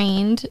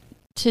trained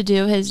to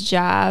do his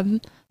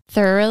job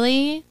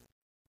thoroughly,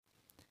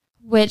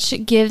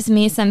 which gives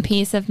me some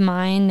peace of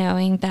mind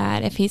knowing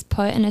that if he's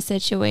put in a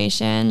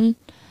situation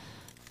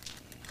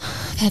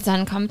that's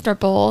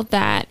uncomfortable,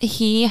 that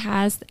he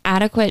has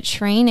adequate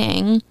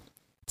training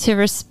to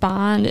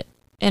respond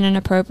in an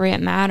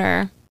appropriate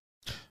manner.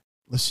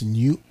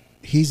 Listen,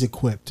 he's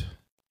equipped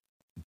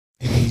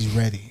and he's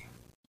ready.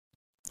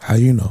 How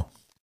you know?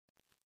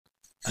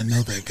 I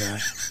know that guy.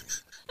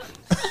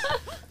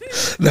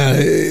 Nah,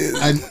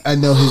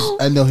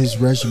 I know his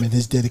regimen,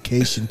 his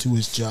dedication to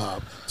his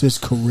job, to his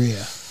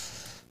career.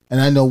 And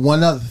I know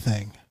one other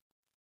thing.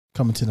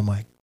 Coming to the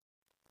mic.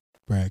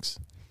 Braggz.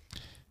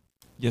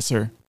 Yes,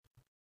 sir.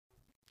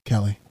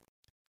 Kelly.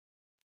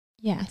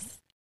 Yes.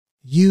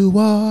 You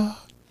are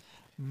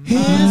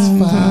his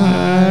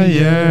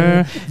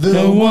fire,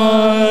 the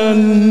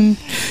one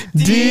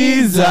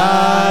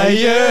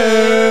desire.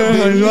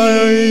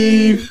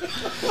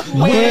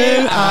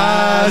 When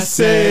I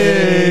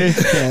say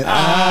that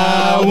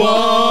I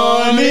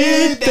want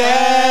it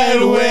that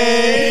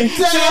way,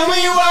 tell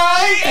me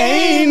why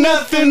ain't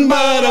nothing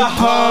but a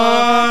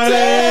party.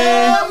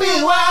 Tell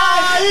me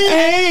why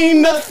ain't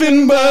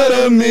nothing but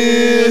a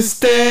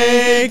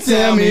mistake.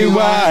 Tell me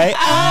why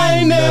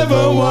I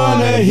never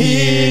wanna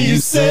hear you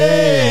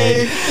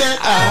say that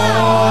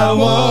I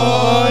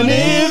want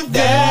it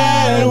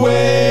that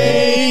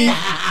way.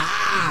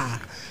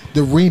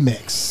 The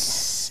remix.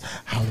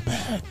 Holla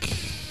back.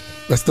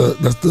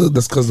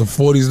 That's because the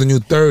 40 is the new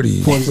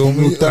 30. 40 is the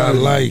new 30. I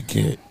like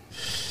it.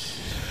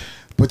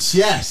 But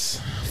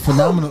yes,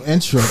 phenomenal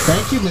intro.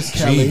 Thank you, Miss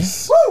Kelly.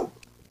 Jeez. Woo!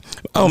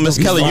 Oh,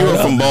 Miss Kelly, you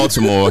are from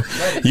Baltimore.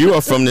 You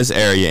are from this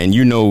area, and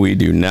you know we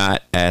do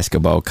not ask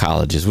about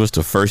colleges. What's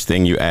the first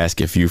thing you ask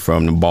if you're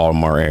from the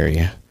Baltimore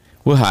area?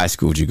 What high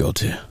school did you go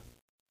to?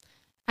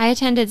 I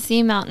attended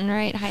Sea Mountain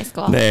Wright High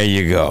School. There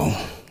you go.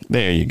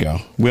 There you go.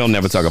 We'll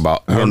never talk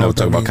about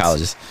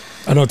colleges.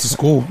 I know it's a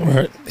school,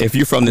 right? If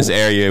you're from this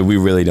area, we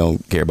really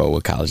don't care about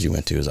what college you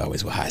went to. It's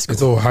always what high school.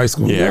 It's all high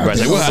school. Yeah,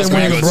 everybody's like, what high school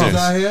you go to?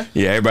 Out here?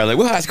 Yeah, everybody's like,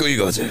 what high school you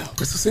go to?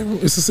 It's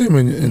the same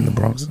in the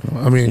Bronx.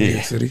 I mean, New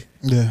York City.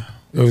 Yeah.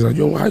 It was like,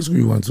 yo, what high school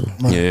you went to?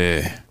 Right.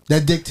 Yeah.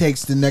 That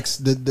dictates the next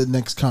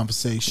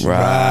conversation.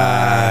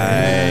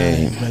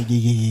 Right. Right.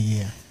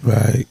 Yeah.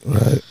 Right.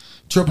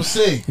 Triple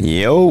C.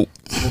 Yo.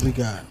 What we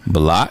got?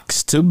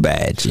 Blocks to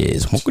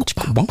badges.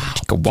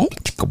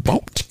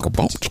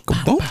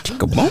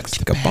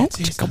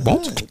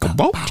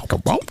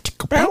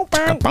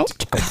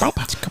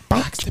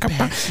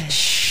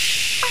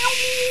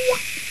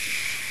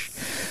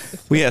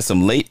 We had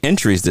some late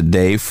entries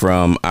today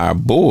from our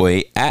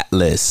boy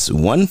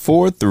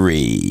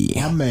Atlas143.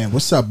 My man,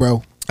 what's up,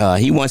 bro?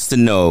 He wants to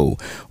know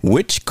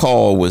which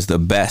call was the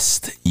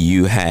best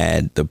you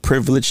had the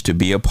privilege to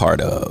be a part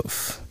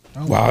of.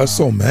 Oh, wow, there's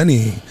so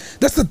many.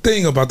 That's the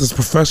thing about this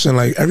profession.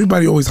 Like,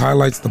 everybody always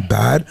highlights the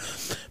bad,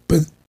 but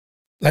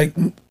like,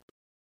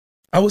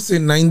 I would say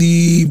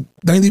 93%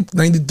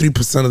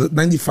 of the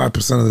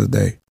 95% of the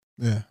day,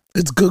 Yeah.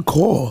 it's good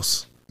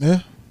calls.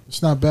 Yeah.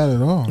 It's not bad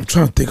at all. I'm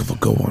trying to think of a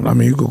good one. I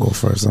mean, you could go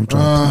first. I'm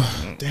trying to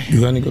think.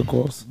 You got any good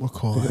calls? What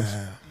call?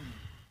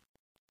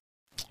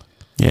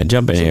 Yeah,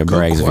 jump in here,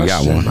 Braggz, if you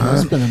got one. Man.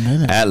 It's been a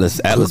minute.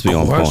 Atlas be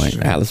on point.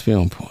 question. Atlas be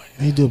on point.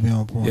 He do be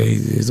on point. Yeah,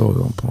 he's always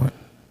on point.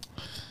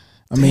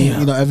 I mean,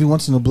 you know, every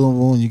once in a blue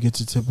moon, you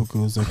get your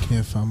typicals. I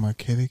can't find my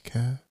kitty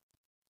cat.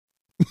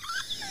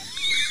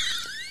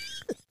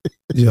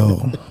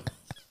 Yo.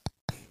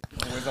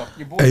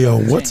 Hey, yo,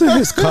 what's in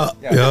his cup?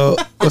 Yo,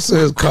 what's in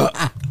his cup?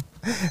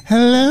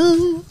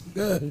 Hello.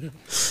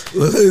 What's in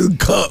his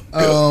cup?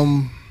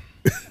 No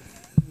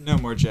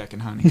more Jack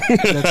and Honey.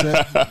 That's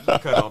it.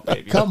 Cut off,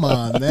 baby. Come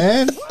on,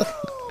 man.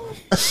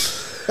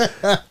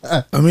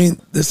 I mean,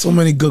 there's so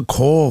many good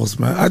calls,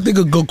 man. I think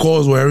a good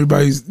call is where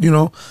everybody's, you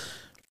know,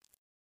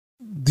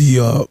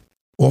 the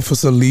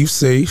officer leaves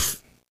safe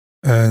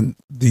and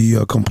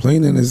the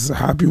complainant is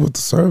happy with the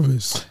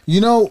service.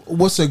 You know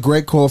what's a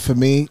great call for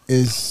me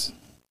is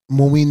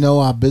when we know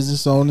our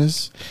business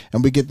owners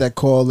and we get that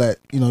call that,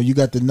 you know, you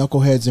got the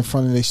knuckleheads in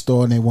front of their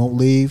store and they won't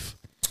leave.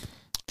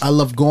 I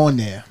love going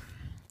there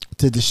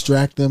to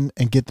distract them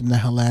and get them the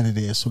hell out of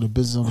there so the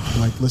business owner can be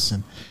like,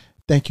 listen,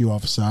 thank you,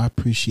 officer. I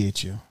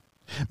appreciate you.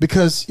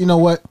 Because you know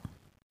what?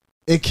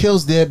 It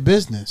kills their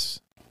business.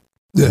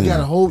 Yeah. You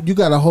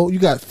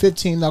got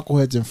 15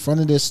 knuckleheads in front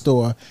of their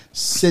store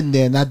sitting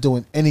there not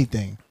doing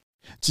anything.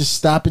 Just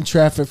stopping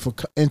traffic for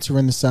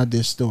entering inside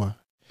their store.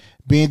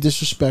 Being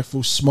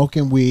disrespectful,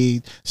 smoking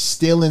weed,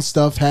 stealing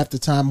stuff half the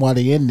time while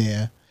they're in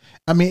there.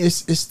 I mean,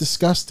 it's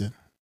disgusting.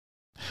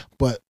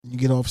 But you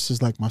get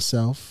officers like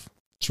myself,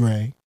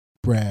 Dre,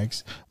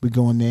 Braggz, we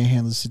go in there and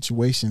handle the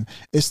situation.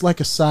 It's like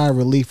a sigh of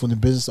relief when the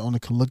business owner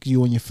can look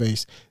you in your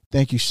face.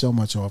 Thank you so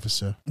much,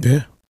 officer.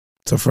 Yeah,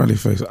 it's a friendly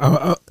face.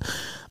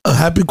 A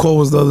happy call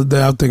was the other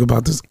day. I'll think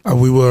about this.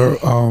 We were,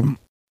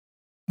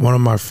 one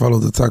of my fellow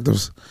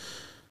detectives,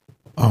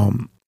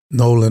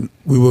 Nolan,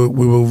 we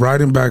were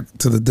riding back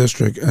to the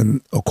district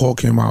and a call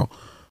came out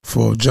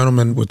for a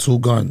gentleman with 2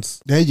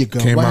 guns. There you go.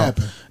 Came What out.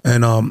 happened?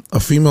 And a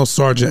female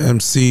sergeant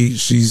MC,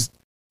 she's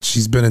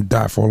been in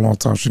DAT for a long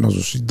time. She knows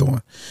what she's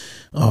doing.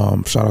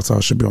 Shout out to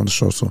her. She'll be on the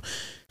show soon.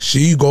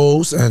 She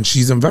goes and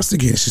she's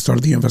investigating. She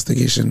started the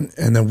investigation,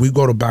 and then we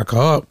go to back her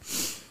up.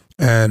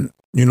 And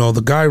you know,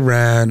 the guy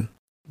ran,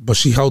 but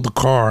she held the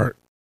car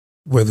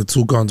where the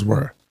 2 guns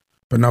were.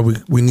 But now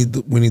we need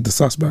the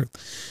suspect.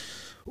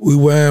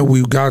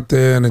 We got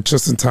there, and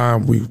just in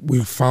time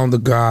we found the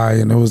guy,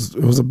 and it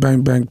was a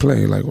bang bang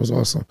play. Like, it was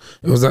awesome.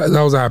 That was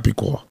a happy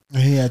call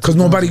because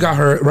nobody got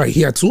hurt. Right,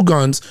 he had 2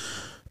 guns.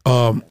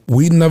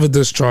 We never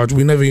discharged. I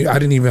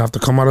didn't even have to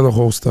come out of the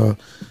holster.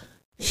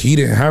 He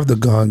didn't have the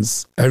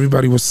guns.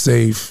 Everybody was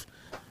safe,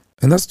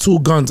 and that's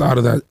 2 guns out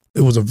of that.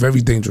 It was a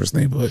very dangerous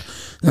neighborhood.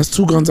 That's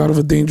 2 guns out of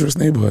a dangerous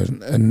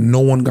neighborhood, and no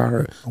one got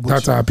hurt.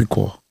 That's a happy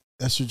call.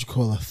 That's what you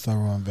call a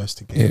thorough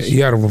investigation. Yeah, he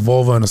had a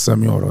revolver and a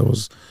semi-auto.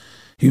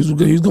 He was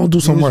gonna do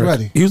some work.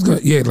 Ready. He was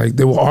gonna, like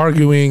they were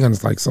arguing, and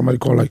it's like somebody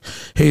called like,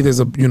 hey, there's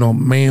a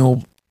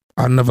male.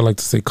 I never like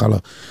to say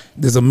color.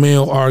 There's a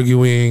male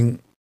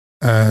arguing,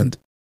 and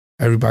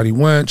everybody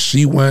went.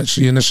 She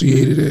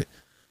initiated it.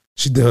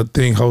 She did her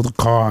thing, held the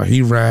car.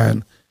 He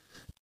ran.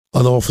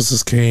 Other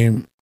officers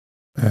came,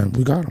 and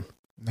we got him.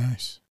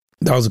 Nice.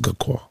 That was a good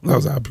call. That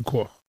was a happy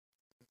call.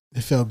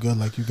 It felt good,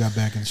 like you got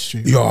back in the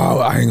street. Yo,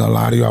 I ain't gonna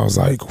lie to you. I was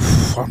like,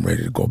 I'm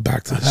ready to go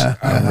back to this shit.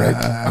 I'm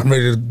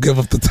ready to give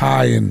up the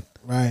tie and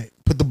right.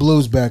 Put the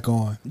blues back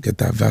on. get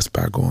that vest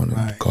back on and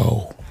right.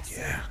 go.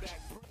 Yeah.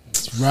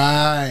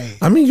 Right.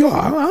 I mean,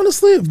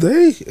 honestly, if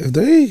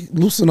they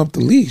loosen up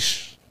the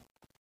leash,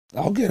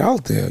 I'll get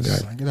out there, guy.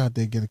 I get out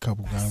there, get a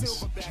couple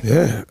guns.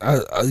 Yeah,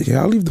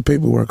 I'll leave the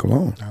paperwork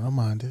alone. I don't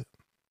mind it.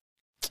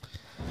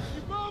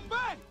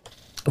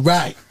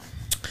 Right.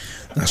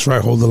 That's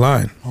right. Hold the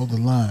line. Hold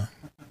the line.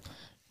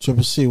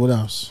 Triple C, what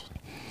else?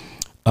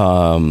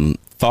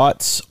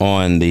 Thoughts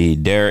on the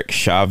Derek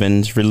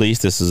Chauvin's release?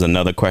 This is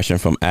another question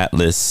from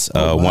Atlas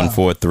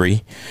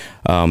 143.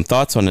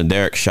 Thoughts on the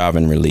Derek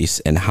Chauvin release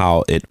and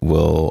how it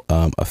will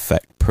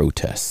affect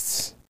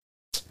protests?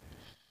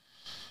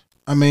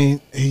 I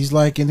mean, he's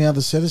like any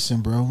other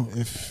citizen, bro.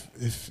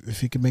 If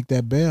he can make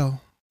that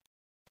bail,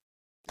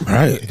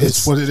 right?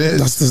 It's what it is.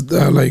 That's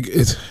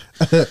it's.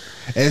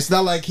 It's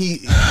not like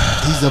he's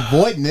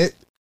avoiding it.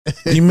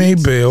 He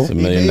made bail. It's $1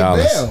 million.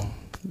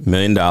 $1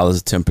 million,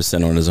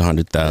 10% on his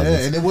 100,000. Yeah,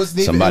 and it wasn't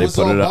even. Somebody it was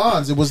put all it up.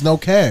 bonds. It was no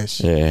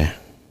cash. Yeah.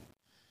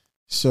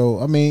 So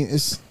I mean,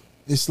 it's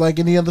like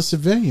any other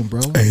civilian,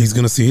 bro. And he's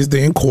gonna see his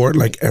day in court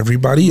like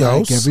everybody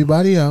else. Like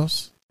everybody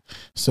else.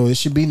 So it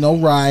should be no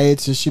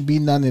riots. It should be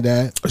none of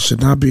that. There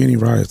should not be any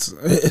riots.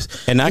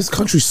 This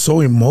country's so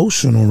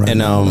emotional right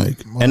now.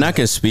 And I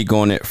can speak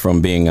on it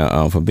from being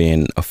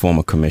a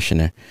former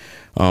commissioner.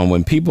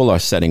 When people are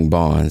setting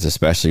bonds,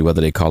 especially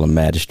whether they call them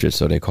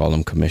magistrates or they call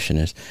them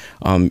commissioners,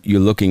 you're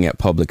looking at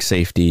public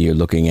safety. You're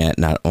looking at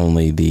not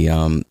only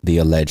the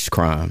alleged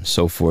crime.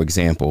 So, for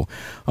example,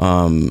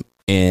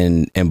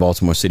 in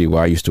Baltimore City,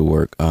 where I used to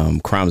work,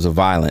 crimes of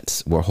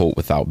violence were hold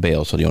without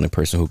bail. So the only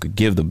person who could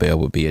give the bail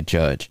would be a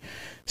judge.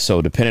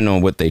 So depending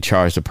on what they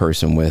charge the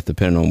person with,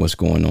 depending on what's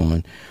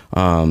going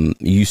on,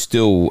 you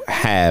still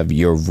have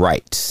your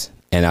rights.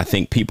 And I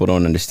think people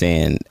don't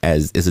understand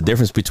is a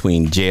difference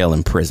between jail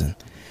and prison.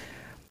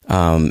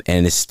 And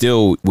it's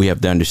still, we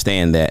have to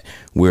understand that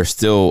we're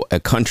still a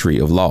country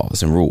of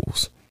laws and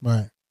rules.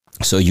 Right.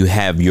 So you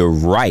have your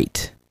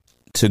right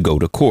to go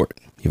to court.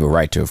 You have a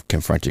right to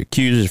confront your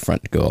accusers,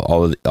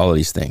 all of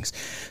these things.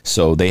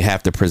 So they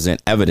have to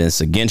present evidence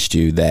against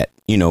you that,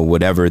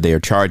 whatever they're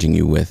charging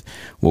you with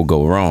will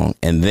go wrong.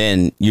 And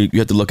then you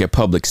have to look at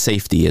public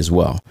safety as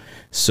well.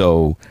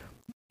 So,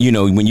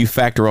 when you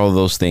factor all of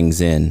those things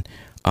in,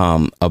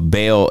 a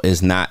bail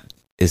is not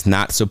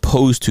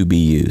supposed to be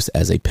used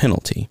as a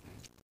penalty.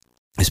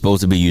 It's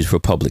supposed to be used for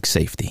public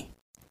safety.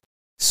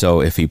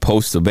 So if he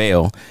posts a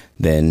bail,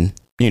 then,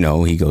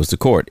 he goes to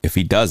court. If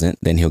he doesn't,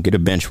 then he'll get a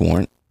bench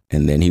warrant.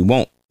 And then he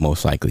won't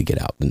most likely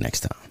get out the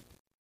next time.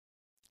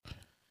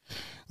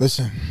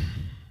 Listen,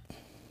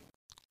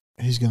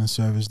 he's going to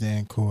serve his day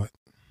in court.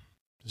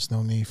 There's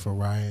no need for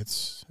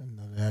riots and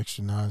the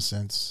extra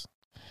nonsense.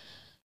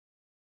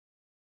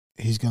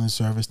 He's going to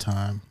serve his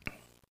time.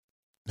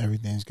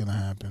 Everything's going to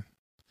happen.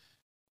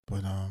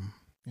 But,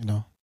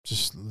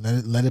 just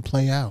let it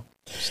play out.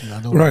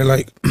 Right,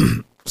 like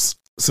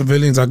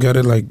civilians, I get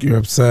it. Like you're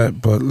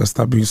upset, but let's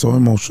stop being so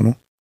emotional.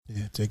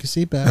 Yeah, take a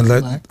seat back and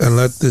let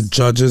the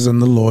judges and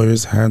the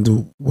lawyers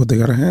handle what they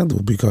gotta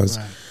handle, because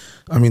right.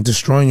 I mean,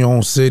 destroying your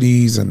own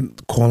cities and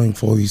calling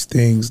for these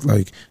things,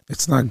 like,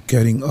 it's not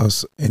getting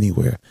us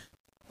anywhere.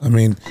 I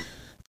mean,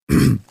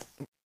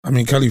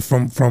 Kelly,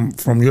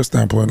 from your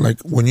standpoint, like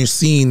when you're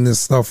seeing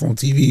this stuff on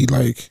TV,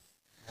 like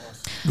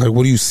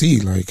what do you see?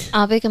 Like,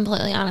 I'll be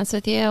completely honest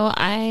with you.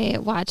 I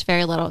watch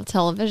very little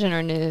television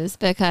or news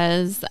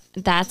because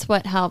that's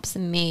what helps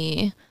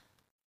me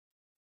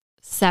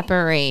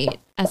separate,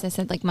 as I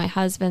said, like my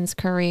husband's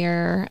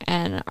career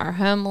and our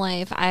home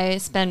life. I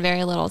spend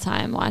very little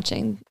time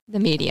watching the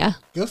media.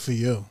 Good for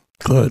you.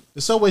 Good.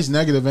 It's always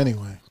negative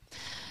anyway.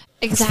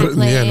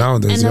 Exactly. Yeah,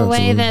 nowadays, and the way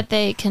absolutely. that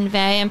they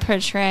convey and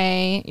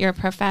portray your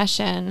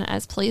profession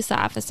as police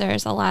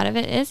officers, a lot of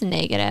it is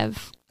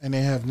negative. And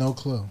they have no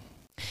clue.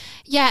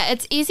 Yeah,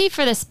 it's easy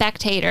for the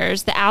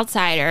spectators, the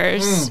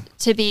outsiders,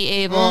 to be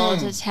able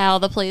to tell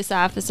the police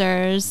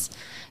officers,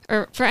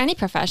 or for any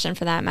profession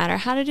for that matter,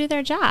 how to do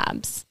their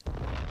jobs.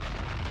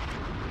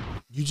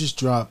 You just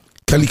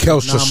dropped. Kelly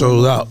Kells just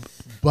showed up.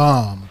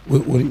 Bomb.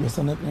 What's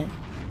her nickname?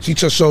 She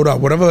just showed up.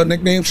 Whatever her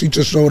nickname, she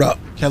just showed up.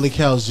 Kelly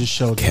Kells just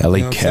showed up.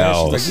 Kelly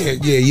Kells. She's like,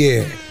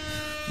 yeah.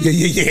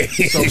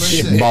 So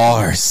listen,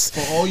 bars.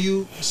 For all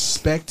you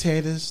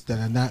spectators that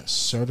are not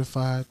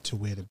certified to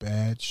wear the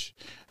badge,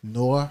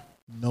 nor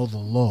know the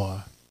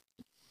law,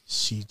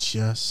 she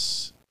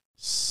just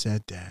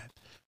said that.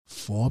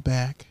 Fall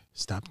back.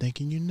 Stop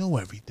thinking you know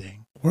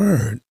everything.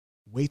 Word.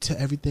 Wait till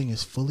everything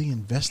is fully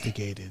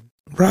investigated.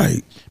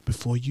 Right.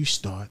 Before you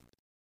start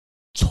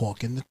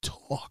talking the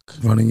talk.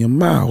 Running your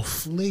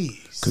mouth.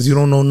 Please. Because you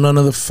don't know none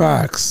of the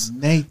facts.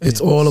 Nathan's. It's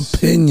all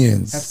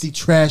opinions. Hefty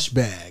trash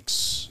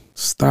bags.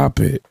 Stop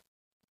it.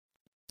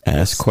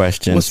 Ask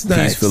questions. What's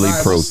next? Peacefully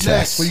Right, protest. what's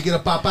next? Where you get a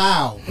pop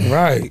out?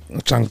 Right.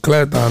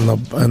 Chancleta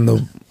and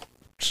the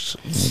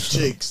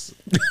Cheeks.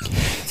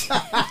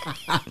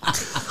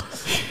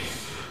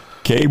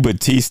 K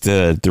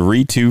Batista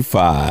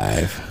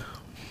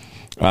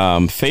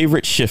 325.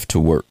 Favorite shift to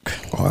work?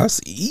 Oh,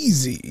 that's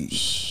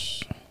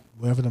easy.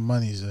 Wherever the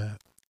money's at.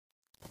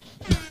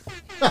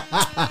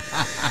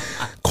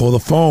 Call the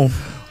phone.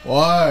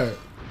 What?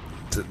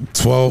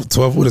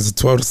 12, what is it,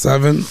 12 to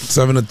 7,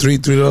 7 to 3,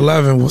 3 to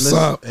 11. What's Listen,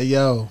 up? Hey,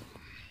 yo,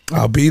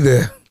 I'll be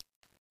there.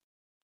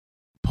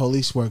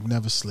 police work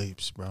never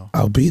sleeps, bro.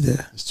 I'll be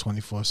there. It's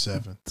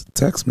 24/7.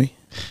 Text me.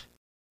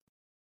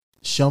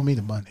 Show me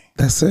the money.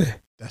 That's it.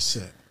 That's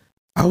it.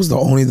 I was the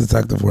only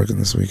detective working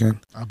this weekend.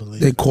 I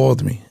believe They it.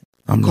 called me.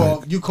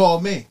 You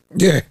called me.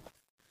 Yeah.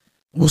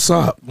 What's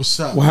up? What's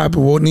up? What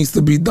happened? What needs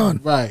to be done?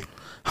 Right.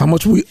 How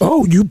much we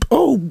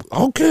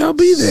okay, I'll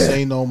be there.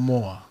 Say no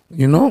more.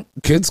 You know,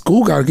 kids'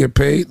 school gotta get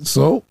paid,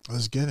 so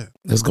Let's get it.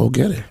 let's go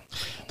get it.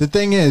 The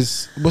thing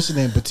is, what's his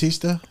name?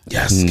 Batista?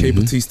 Yes, K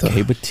Batista.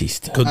 K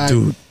Batista. Good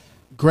dude.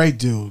 Great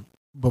dude.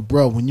 But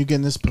bro, when you get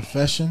in this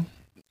profession,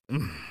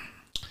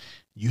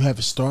 you have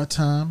a start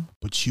time,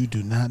 but you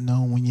do not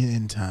know when your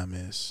end time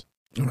is.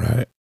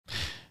 Right.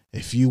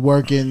 If you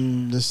work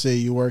in, let's say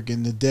you work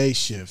in the day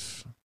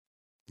shift,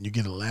 you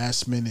get a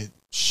last minute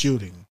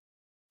shooting.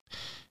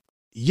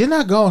 You're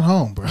not going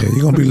home, bro. Yeah,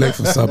 you're gonna be late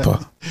for supper.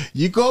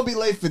 You're gonna be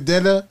late for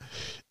dinner.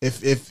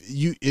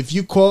 If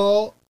you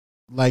call,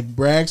 like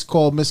Braggz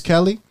called Miss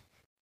Kelly,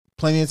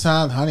 plenty of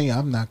time, honey,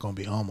 I'm not gonna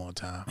be home on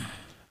time.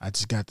 I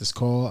just got this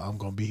call. I'm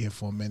gonna be here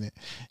for a minute.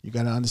 You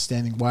got an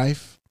understanding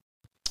wife.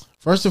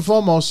 First and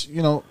foremost,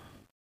 you know,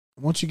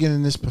 once you get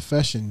in this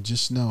profession,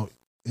 just know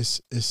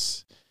it's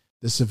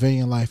the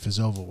civilian life is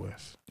over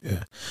with.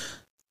 Yeah.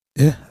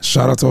 Yeah.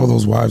 Shout out to all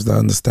those wives that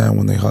understand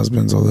when their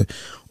husbands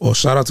or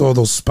shout out to all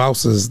those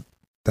spouses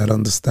that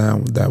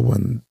understand that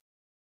when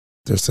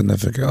their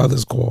significant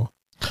others call.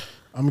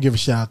 I'm gonna give a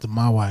shout out to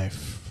my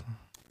wife,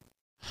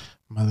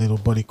 my little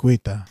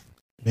boricuita.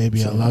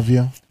 Baby, I love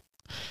you.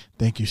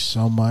 Thank you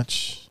so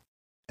much.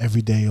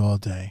 Every day, all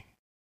day.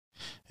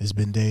 There's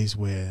been days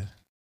where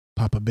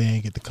Papa Bear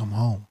ain't get to come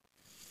home.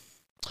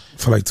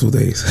 For like 2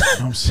 days. You know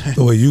what I'm saying?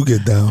 The way you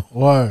get down.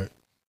 Word.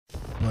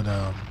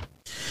 But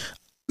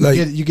Like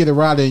you get a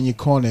rider in your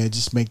corner, it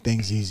just make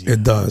things easier.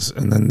 it does.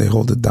 And then they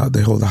hold it down.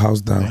 They hold the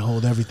house down. They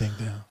hold everything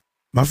down.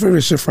 My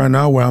favorite shift right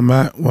now where I'm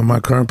at, with my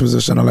current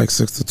position, I like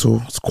 6 to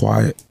 2. It's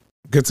quiet.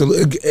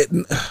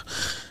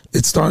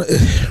 It started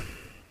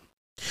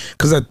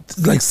because at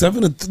like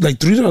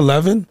 3 to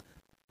 11,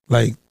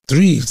 like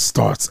 3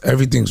 starts.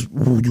 Everything's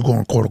you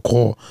going call to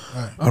call.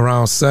 Right.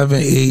 Around 7,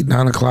 8,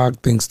 9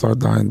 o'clock, things start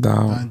dying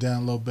down. Dying down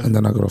a little bit. And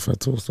then I go off at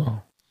 2.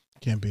 So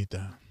Can't beat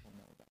that.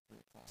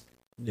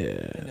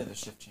 yeah.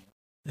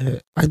 Yeah,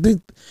 I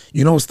think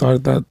it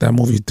started that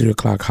movie 3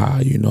 o'clock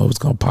high. You know it's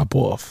gonna pop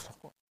off.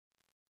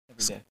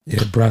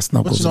 Yeah, brass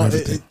knuckles and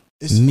everything.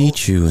 It's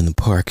Meet you in the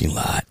parking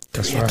lot.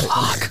 That's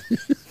right.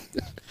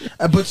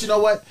 But you know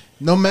what?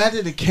 No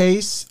matter the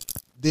case,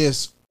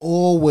 there's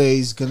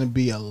always gonna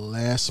be a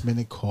last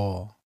minute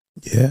call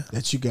Yeah,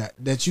 that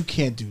you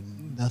can't do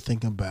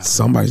nothing about.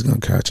 somebody's gonna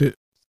catch it.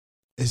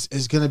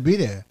 It's gonna be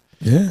there.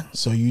 Yeah,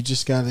 So you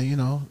just gotta,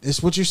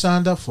 it's what you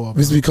signed up for.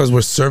 it's because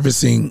we're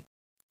servicing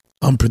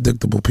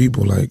unpredictable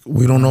people. Like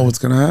we don't know what's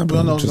gonna happen. We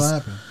don't know what's Just- gonna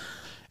happen.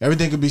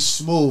 Everything could be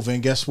smooth,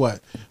 and guess what?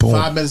 Boom.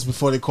 5 minutes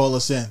before they call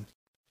us in,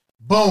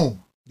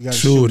 boom, you got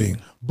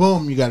Shooting.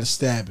 Boom, you got a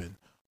stabbing.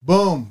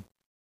 Boom,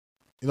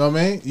 you know what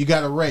I mean? You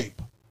got a rape.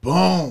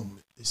 Boom,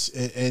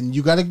 and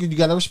you gotta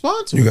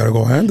respond to You it. gotta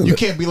go handle You it.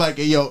 can't be like,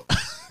 hey, yo,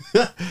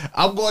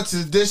 I'm going to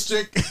the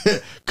district.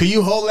 Can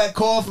you hold that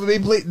call for me,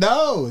 please?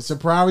 No, it's a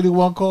priority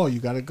 1 call. You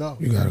gotta go.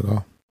 You gotta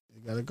go.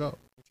 You gotta go.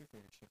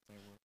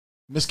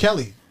 Miss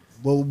Kelly,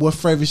 what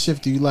favorite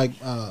shift do you like?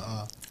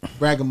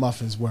 Bragging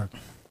Muffins work.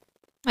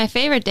 My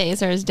favorite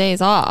days are his days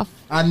off.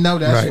 I know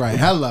that's Right. right.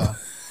 Hello,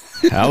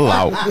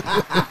 Hello.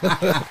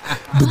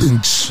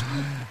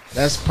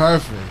 that's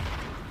perfect.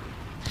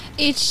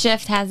 Each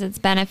shift has its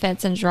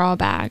benefits and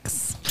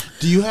drawbacks.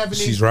 Do you have any?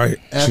 She's right.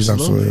 She's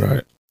absolutely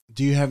right.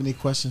 Do you have any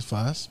questions for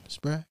us, Miss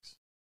Braggz?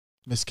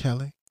 Miss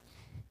Kelly?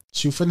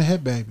 Shoot from the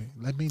hip, baby.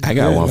 Let me know. I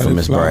got one Let for it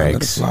Miss fly, let it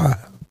Braggz. fly.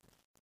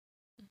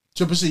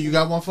 Triple C, you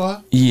got one for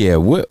her? Yeah,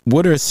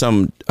 what are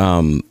some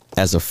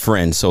as a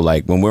friend? So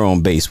like when we're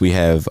on base, we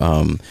have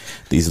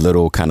these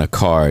little kind of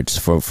cards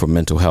for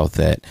mental health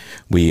that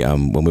we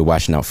when we're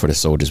watching out for the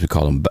soldiers, we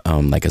call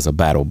them like as a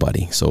battle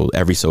buddy. So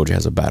every soldier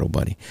has a battle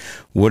buddy.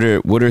 What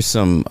are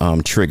some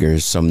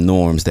triggers, some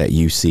norms that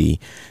you see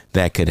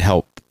that could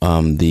help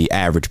the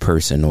average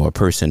person or a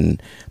person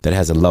that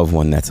has a loved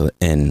one that's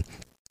in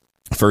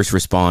first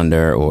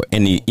responder or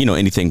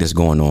anything that's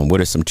going on?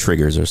 What are some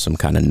triggers or some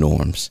kind of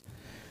norms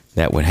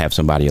that would have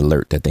somebody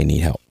alert that they need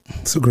help?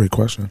 It's a great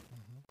question.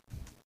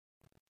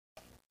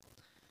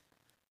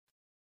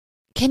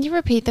 Can you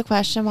repeat the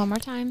question one more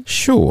time?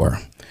 Sure.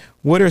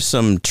 What are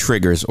some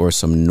triggers or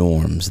some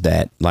norms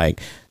that, like,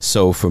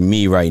 so for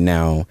me right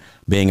now,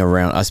 being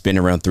around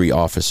 3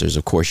 officers,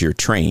 of course you're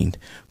trained,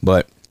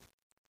 but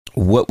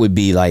what would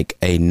be like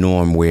a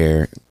norm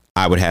where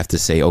I would have to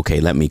say,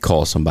 okay, let me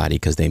call somebody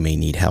because they may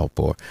need help?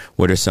 Or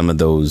what are some of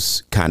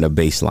those kind of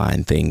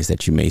baseline things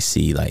that you may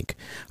see, like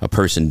a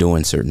person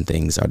doing certain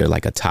things? Are there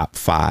like a top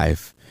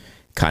 5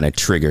 kind of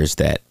triggers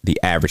that the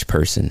average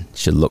person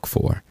should look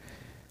for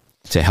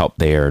to help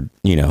their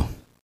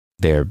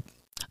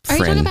Are you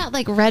friend. talking about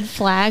like red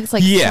flags,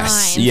 like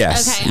Yes, signs?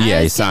 yes, Okay,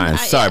 yeah,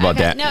 signs. Sorry about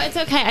that. No, it's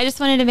okay. I just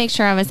wanted to make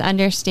sure I was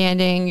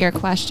understanding your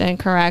question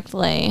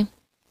correctly.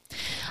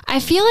 I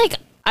feel like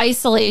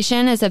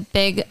isolation is a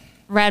big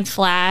red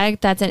flag.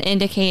 That's an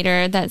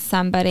indicator that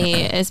somebody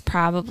is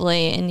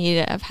probably in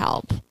need of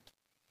help.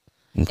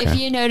 Okay. If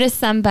you notice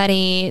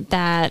somebody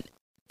that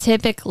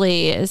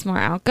typically is more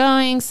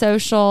outgoing,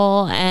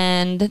 social,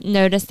 and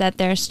notice that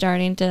they're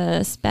starting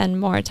to spend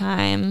more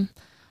time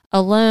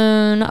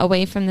alone,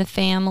 away from the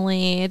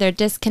family, they're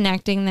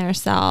disconnecting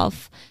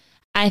themselves,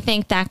 I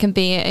think that can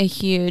be a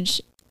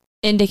huge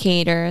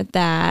indicator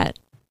that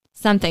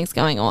something's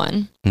going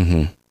on.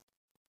 Mm-hmm.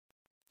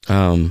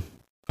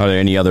 Are there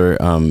any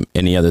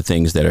other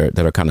things that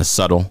are kind of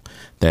subtle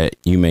that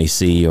you may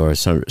see, or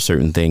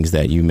certain things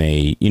that you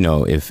may,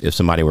 if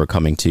somebody were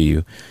coming to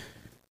you,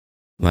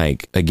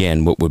 like,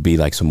 again, what would be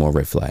like some more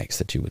red flags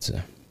that you would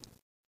say,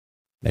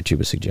 that you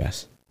would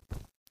suggest?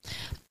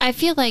 I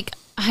feel like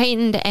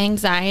heightened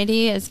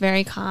anxiety is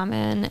very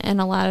common in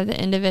a lot of the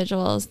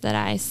individuals that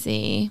I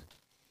see.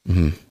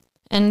 Mm-hmm.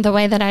 And the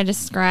way that I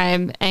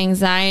describe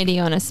anxiety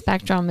on a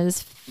spectrum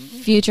is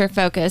future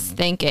focused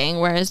thinking,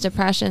 whereas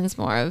depression is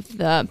more of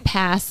the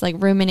past, like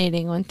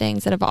ruminating on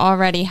things that have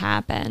already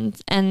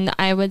happened. And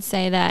I would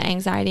say that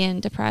anxiety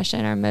and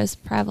depression are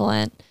most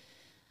prevalent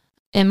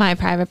in my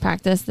private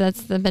practice.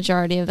 That's the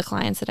majority of the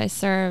clients that I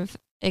serve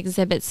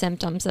exhibit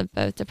symptoms of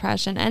both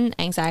depression and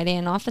anxiety,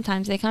 and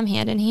oftentimes they come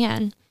hand in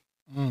hand.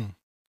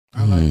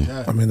 I like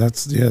that. I mean,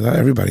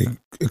 everybody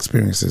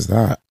experiences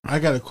that. I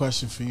got a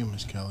question for you,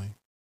 Miss Kelly.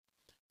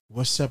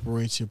 What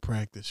separates your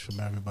practice from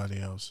everybody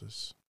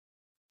else's?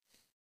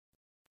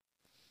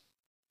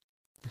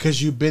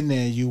 Because you've been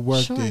there, you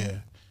worked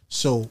there.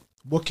 So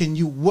what's the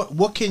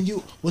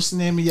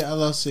name of your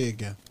LLC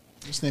again?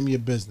 What's the name of your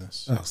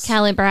business?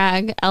 Kelly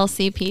Bragg,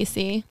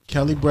 LCPC.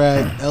 Kelly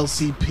Bragg,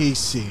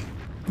 LCPC.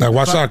 Like,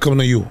 why should I come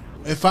to you?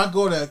 If I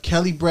go to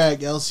Kelly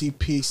Bragg,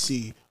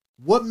 LCPC,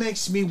 what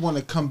makes me want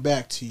to come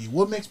back to you?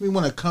 What makes me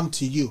want to come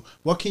to you?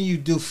 What can you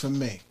do for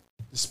me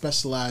to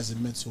specialize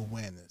in mental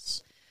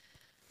awareness?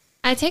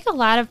 I take a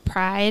lot of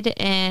pride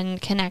in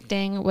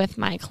connecting with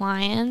my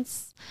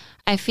clients.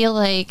 I feel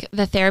like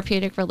the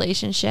therapeutic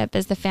relationship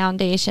is the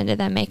foundation to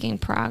them making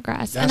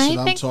progress. That's and what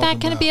I I'm think talking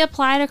that can about. be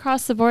applied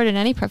across the board in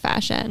any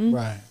profession.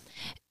 Right.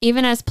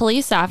 Even as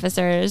police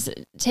officers,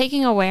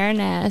 taking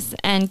awareness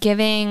and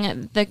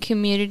giving the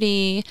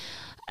community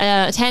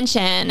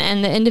attention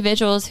and the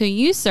individuals who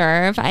you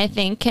serve, I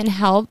think can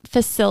help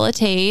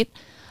facilitate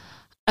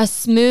a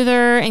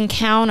smoother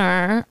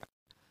encounter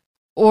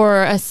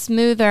or a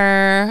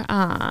smoother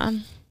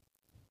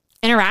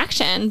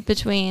interaction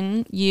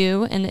between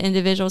you and the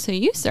individuals who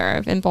you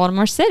serve in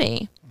Baltimore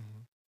City.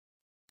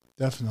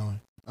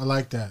 Definitely. I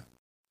like that.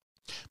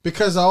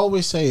 Because I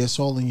always say it's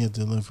all in your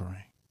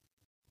delivery.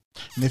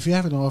 And if you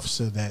have an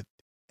officer that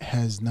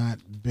has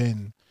not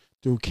been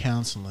through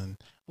counseling,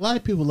 a lot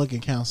of people look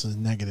at counseling as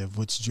negative,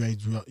 which Dre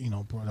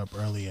brought up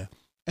earlier.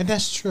 And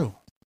that's true.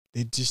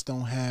 They just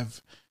don't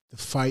have the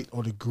fight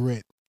or the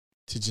grit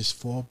to just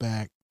fall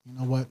back. You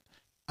know what?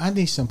 I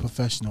need some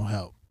professional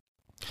help.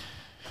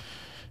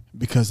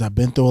 Because I've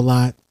been through a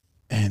lot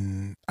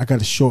and I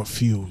got a short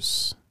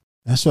fuse.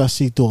 That's what I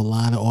see through a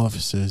lot of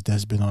officers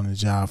that's been on the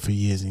job for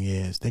years and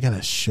years. They got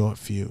a short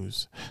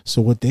fuse.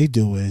 So what they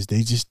do is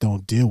they just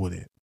don't deal with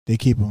it. They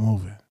keep it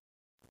moving.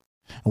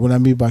 And what I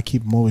mean by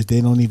keep it moving is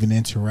they don't even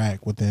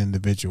interact with the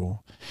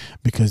individual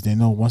because they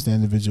know once the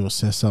individual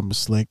says something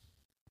slick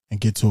and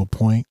get to a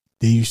point,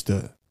 they used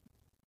to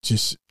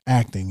just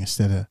acting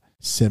instead of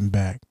sitting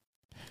back,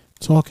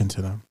 talking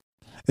to them.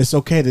 It's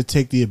okay to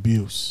take the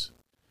abuse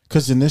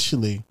because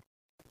initially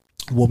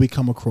what we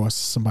come across is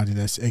somebody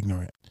that's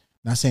ignorant.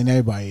 Not saying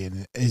everybody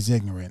is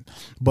ignorant,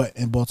 but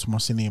in Baltimore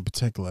City in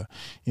particular,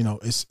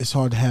 it's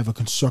hard to have a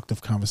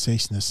constructive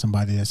conversation with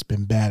somebody that's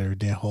been battered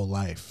their whole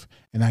life.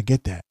 And I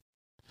get that.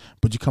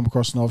 But you come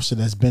across an officer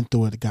that's been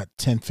through it, got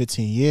 10,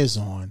 15 years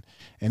on,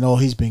 and all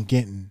he's been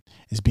getting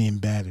is being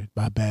battered.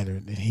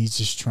 And he's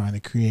just trying to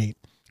create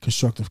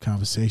constructive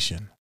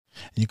conversation.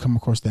 And you come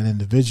across that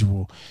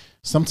individual,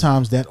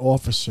 sometimes that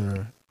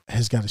officer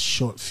has got a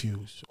short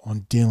fuse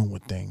on dealing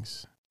with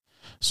things.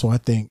 So I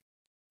think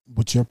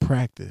with your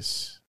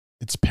practice,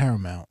 it's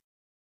paramount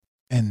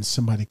and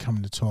somebody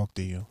coming to talk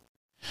to you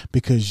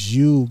because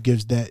you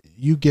give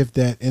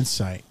that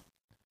insight.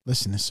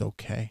 Listen, it's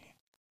okay.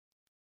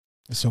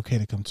 It's okay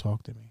to come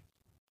talk to me.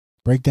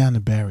 Break down the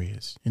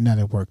barriers. You're not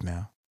at work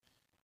now.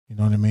 You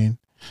know what I mean?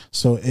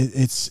 So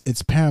it's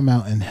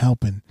paramount in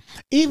helping.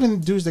 Even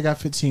dudes that got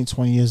 15,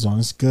 20 years on,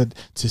 it's good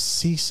to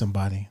see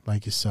somebody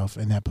like yourself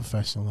in that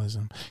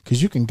professionalism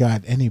because you can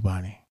guide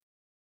anybody.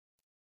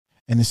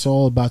 And it's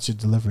all about your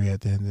delivery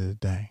at the end of the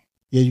day.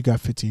 Yeah, you got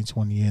 15,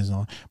 20 years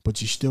on,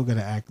 but you still got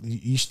to act.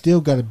 You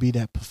still got to be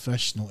that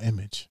professional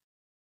image.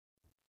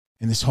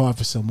 And it's hard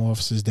for some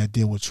officers that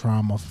deal with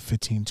trauma for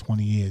 15,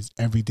 20 years,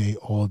 every day,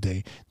 all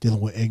day,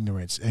 dealing with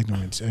ignorance.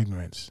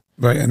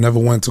 Right, and never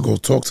went to go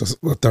talk to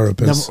a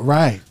therapist.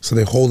 Right. So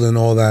they're holding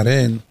all that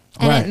in.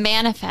 And Right. it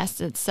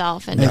manifests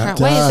itself in It different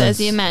ways, does. as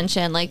you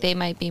mentioned. Like they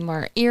might be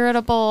more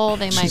irritable,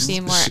 they might be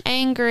more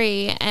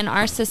angry, and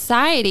our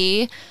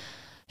society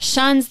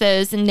shuns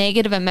those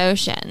negative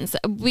emotions.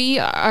 We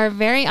are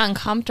very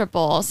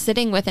uncomfortable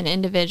sitting with an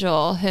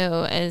individual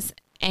who is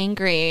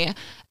angry,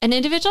 an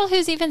individual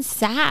who's even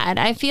sad.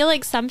 I feel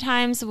like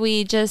sometimes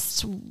we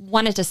just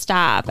want it to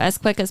stop as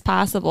quick as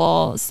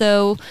possible.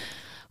 So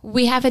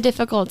we have a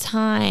difficult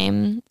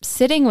time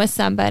sitting with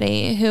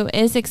somebody who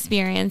is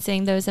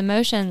experiencing those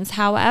emotions.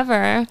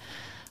 However,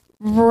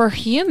 we're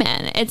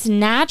human. It's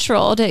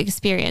natural to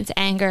experience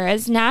anger.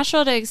 It's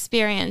natural to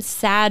experience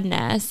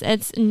sadness.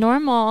 It's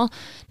normal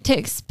to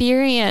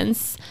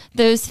experience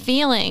those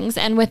feelings.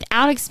 And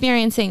without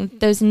experiencing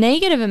those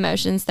negative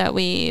emotions that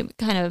we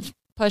kind of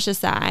push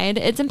aside,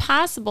 it's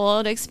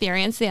impossible to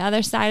experience the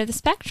other side of the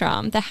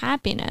spectrum, the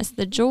happiness,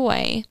 the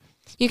joy.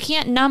 You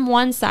can't numb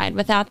one side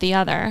without the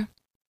other.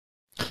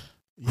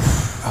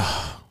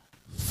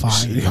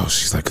 Fire. Yo,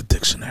 she's like a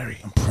dictionary.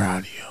 I'm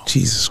proud of you.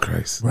 Jesus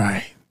Christ.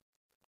 Right.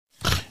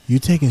 You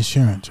take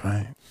insurance,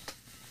 right?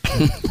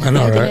 I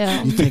know, I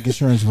right? do. You take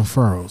insurance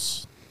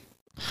referrals.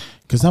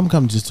 Because I'm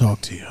coming to just talk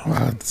to you. You know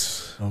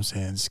What? what I'm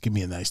saying? Just give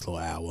me a nice little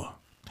hour.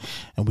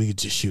 And we could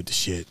just shoot the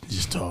shit and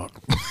just talk.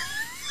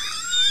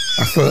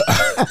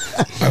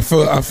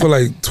 I feel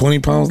like 20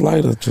 pounds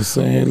lighter. Just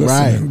saying, listen.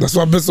 Right. That's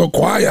why I've been so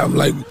quiet. I'm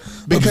like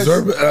Because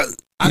observing.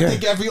 I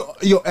think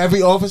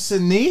every officer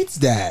needs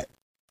that.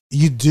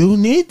 You do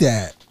need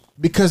that.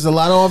 Because a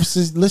lot of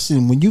officers,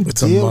 listen, when you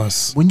It's a deal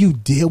must. when you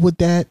deal with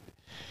that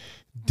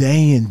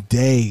day and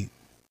day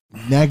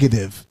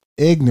negative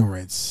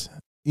ignorance,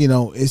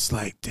 it's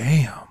like,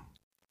 damn.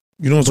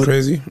 You know what's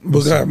crazy?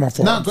 But go ahead, my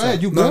fault. No, go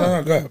ahead. You No, go.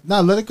 no, go ahead.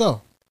 No, let it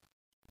go.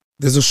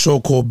 There's a show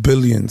called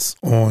Billions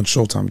on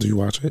Showtime. Do you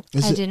watch it?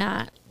 Is I it- do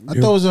not. I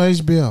thought it was on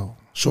HBO.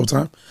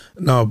 Showtime?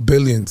 No,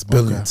 Billions.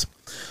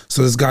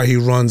 So this guy, he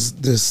runs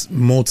this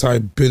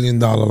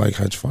multi-billion-dollar like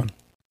hedge fund.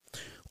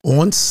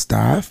 On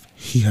staff,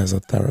 he has a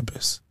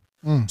therapist.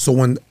 So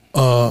when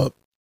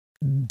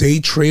day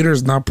trader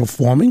is not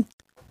performing,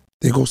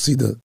 they go see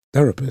the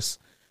therapist,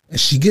 and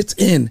she gets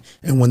in.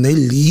 And when they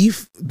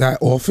leave that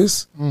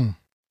office,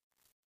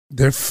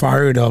 they're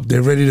fired up.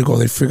 They're ready to go.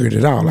 They figured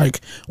it out. Like,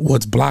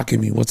 what's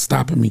blocking me? What's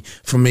stopping me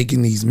from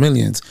making these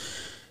millions?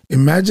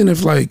 Imagine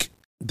if like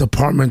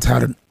departments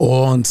had an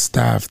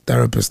on-staff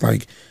therapist.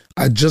 Like,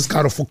 I just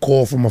got off a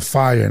call from a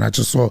fire, and I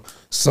just saw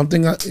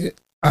something I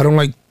don't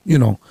like.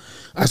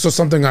 I saw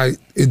something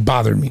it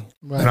bothered me,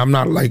 and I'm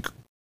not like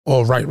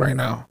all right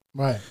now.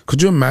 Right.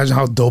 Could you imagine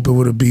how dope it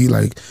would be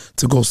like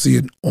to go see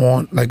it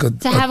on like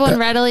To have one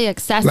readily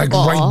accessible.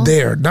 like right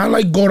there, not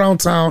like go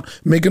downtown,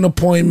 make an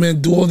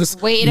appointment, do all this.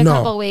 Wait a No.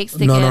 couple weeks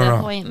to No, get no, an no.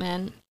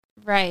 appointment.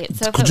 Right.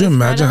 So if Could it you was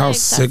imagine how readily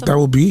sick that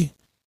accessible- would be?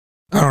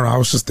 I don't know. I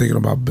was just thinking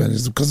about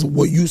Ben's because of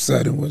what you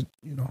said, and what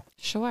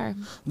Sure.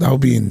 that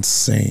would be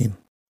insane.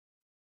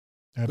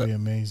 That'd be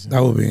amazing.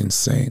 That would be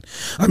insane.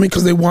 I mean,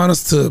 because they want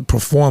us to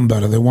perform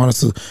better. They want us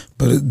to,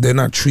 but they're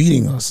not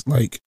treating us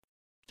like,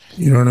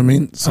 you know what I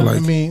mean? So I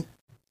like, mean,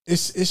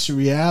 it's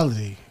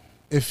reality.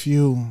 If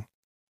you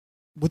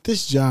with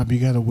this job, you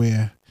got to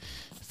wear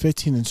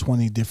 15 and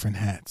 20 different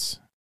hats.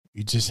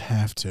 You just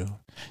have to.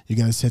 You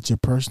got to set your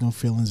personal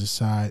feelings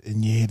aside,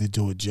 and you're here to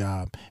do a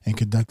job and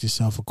conduct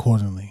yourself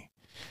accordingly.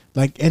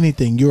 Like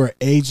anything, you're an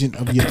agent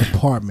of your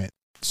department,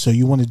 so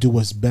you want to do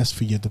what's best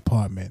for your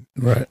department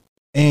right?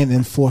 and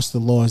enforce the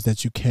laws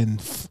that you can,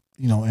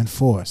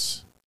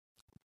 enforce.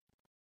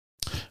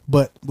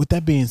 But with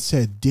that being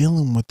said,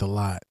 dealing with a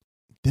lot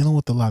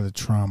of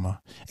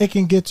trauma, it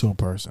can get to a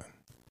person.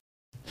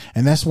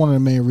 And that's one of the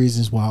main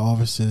reasons why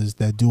officers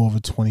that do over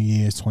 20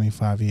 years,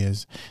 25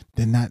 years,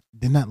 they're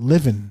not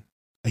living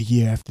a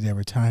year after their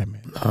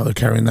retirement. They're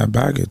carrying that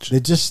baggage. They're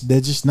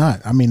just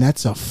not. I mean,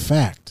 that's a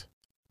fact.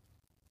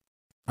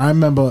 I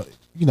remember,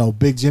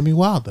 Big Jimmy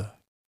Wilder.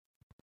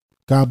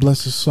 God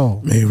bless his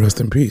soul. May he rest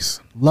in peace.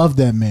 Love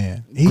that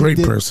man. Great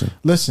person.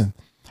 Listen,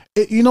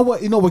 you know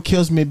what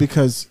kills me,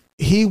 because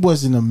he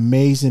was an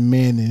amazing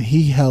man and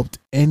he helped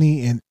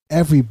any and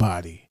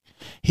everybody.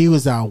 He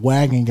was our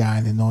wagon guy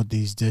in the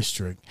Northeast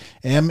District.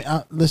 And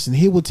listen,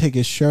 he would take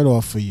his shirt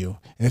off for you.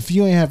 And if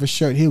you ain't have a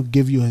shirt, he'll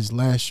give you his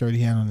last shirt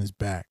he had on his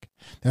back.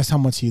 That's how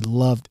much he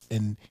loved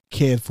and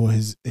cared for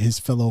his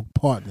fellow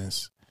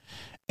partners.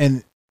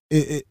 And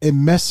it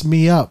messed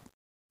me up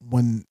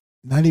when,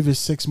 not even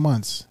 6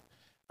 months,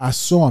 I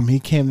saw him.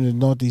 He came to the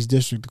Northeast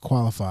District to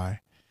qualify.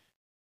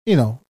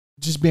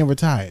 Just being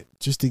retired,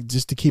 just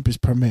to keep his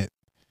permit.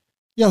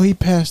 Yo, he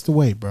passed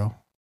away, bro.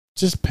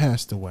 Just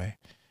passed away.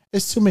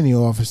 It's too many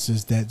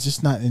officers that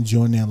just not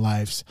enjoying their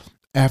lives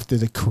after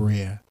the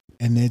career.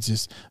 And they're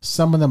just,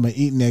 some of them are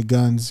eating their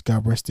guns.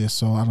 God rest their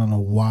soul. I don't know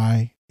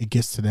why it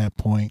gets to that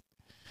point.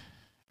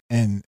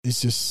 And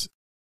it's just,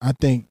 I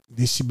think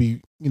this should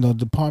be,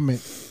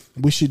 department,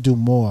 we should do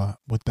more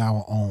with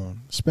our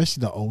own,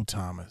 especially the old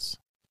timers.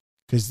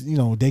 Because,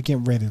 they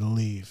getting ready to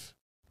leave.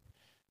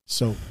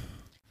 So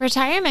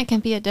Retirement can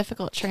be a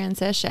difficult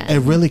transition. it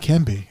really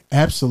can be.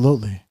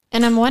 Absolutely.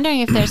 And I'm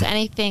wondering if there's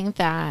anything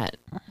that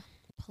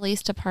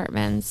police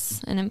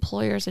departments and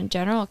employers in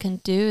general can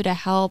do to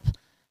help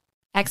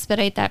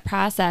expedite that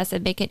process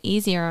and make it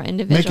easier on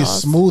individuals. Make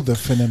it smoother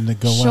for them to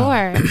go out.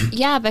 Sure.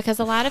 Yeah, because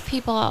a lot of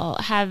people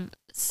have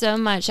so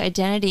much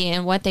identity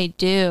in what they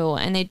do,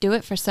 and they do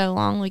it for so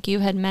long, like you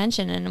had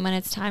mentioned, and when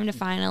it's time to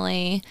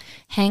finally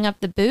hang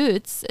up the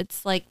boots,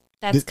 it's like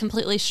that's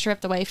completely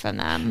stripped away from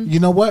them. You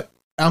know what?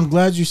 I'm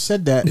glad you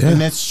said that. Yeah. And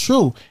that's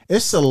true.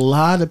 It's a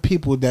lot of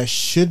people that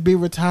should be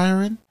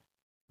retiring,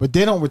 but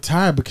they don't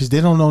retire because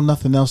they don't know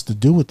nothing else to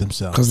do with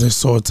themselves. Because they're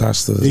so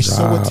attached to the They're job.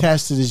 so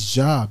attached to this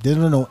job. They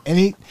don't know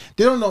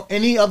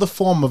any other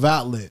form of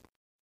outlet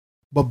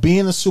but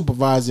being a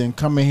supervisor and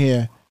coming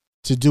here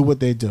to do what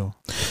they do.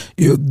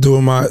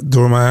 During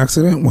my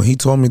accident, when he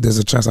told me there's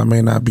a chance I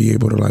may not be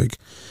able to like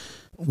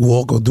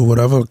walk or do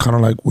whatever, kind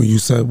of like what you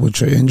said with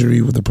your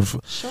injury with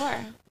the Sure.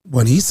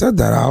 When he said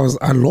that,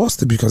 I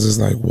lost it because it's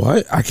like,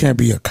 what? I can't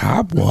be a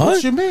cop?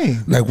 What you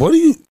mean? Like, what do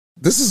you?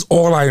 This is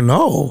all I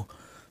know.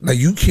 Like,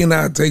 you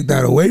cannot take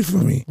that away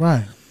from me.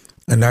 Right.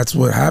 And that's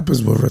what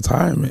happens with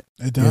retirement.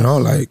 It does. You know,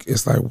 like,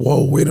 it's like,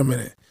 whoa, wait a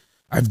minute.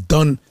 I've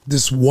done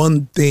this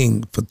one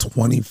thing for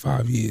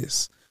 25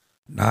 years.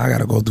 Now I got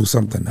to go do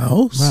something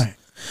else. Right.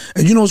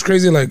 And you know what's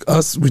crazy? Like,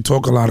 us, we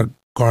talk a lot of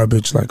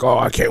garbage. Like, oh,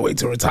 I can't wait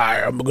to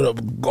retire. I'm going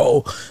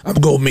to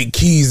go make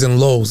keys and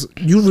lows.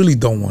 You really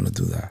don't want to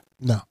do that.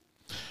 No.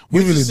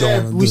 We really don't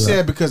want to do We that. say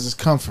it because it's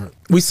comfort.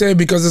 We say it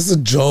because it's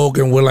a joke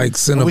and we're like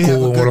cynical We have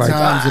a and good we're like,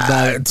 times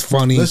about it. it's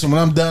funny. Listen, when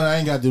I'm done, I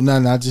ain't got to do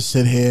nothing. I just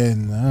sit here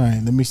and, all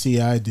right, let me see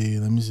your ID.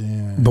 Let me see.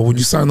 But when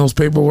you sign those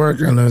paperwork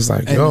and it's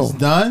like, And yo, it's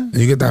done. and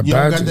you get that You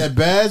badge. don't got that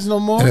badge no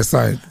more. And it's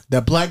like,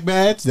 That black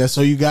badge. That's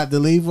all you got to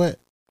leave with.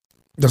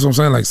 that's what I'm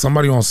saying. Like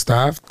somebody on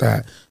staff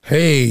that,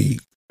 hey,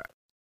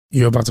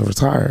 you're about to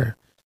retire.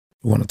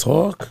 You want to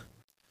talk?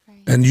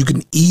 Right. And you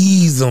can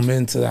ease them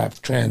into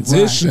that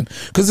transition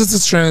because it's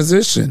a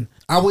transition.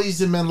 I would ease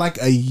them in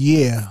like a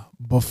year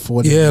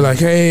before. Yeah, like,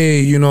 hey,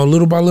 you know,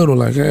 little by little,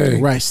 like, hey,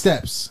 Right,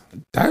 steps.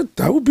 that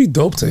would be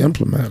dope to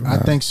implement. I Man.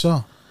 think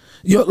so.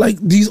 Yo, like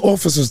these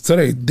officers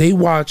today, they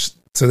watched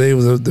today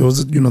there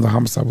was you know the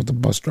homicide with the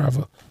bus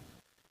driver.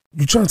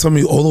 You trying to tell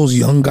me all those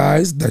young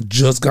guys that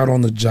just got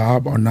on the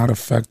job are not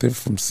affected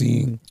from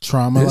seeing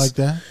Trauma this? like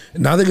that.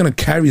 Now they're going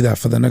to carry that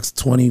for the next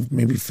 20,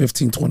 maybe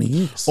 15, 20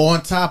 years.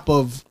 On top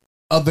of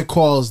other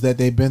calls that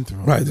they've been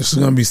through. Right. This is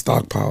going to be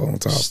stockpile on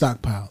top.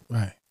 Stockpile.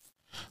 Right.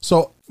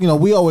 So, you know,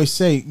 we always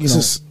say, you This know,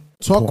 is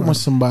talking important. with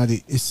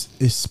somebody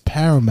is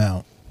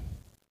paramount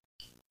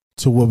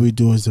to what we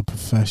do as a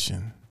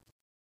profession.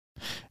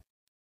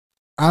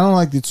 I don't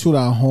like to toot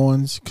our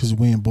horns because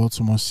we in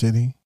Baltimore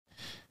City.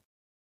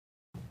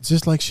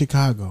 Just like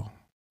Chicago,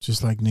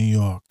 just like New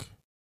York,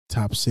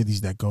 top cities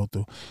that go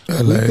through.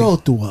 LA. We go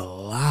through a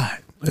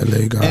lot.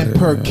 LA got And it.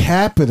 per man.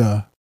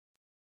 capita,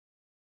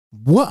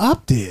 we're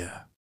up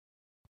there.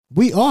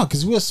 We are,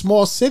 because we're a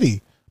small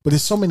city, but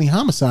there's so many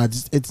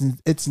homicides.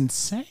 It's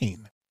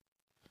insane.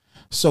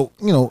 So,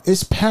 you know,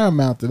 it's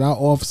paramount that our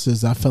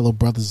officers, our fellow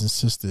brothers and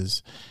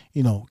sisters,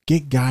 you know,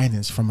 get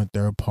guidance from a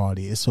third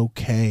party. It's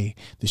okay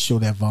to show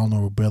that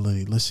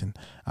vulnerability. Listen,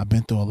 I've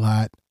been through a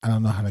lot. I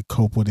don't know how to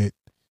cope with it.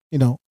 You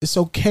know, it's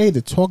okay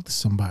to talk to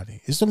somebody.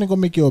 It's only going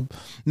to make you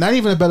not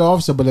even a better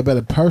officer, but a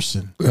better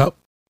person. Yep.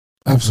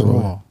 After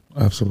Absolutely. all.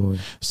 Absolutely.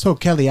 So,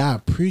 Kelly, I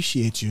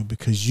appreciate you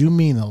because you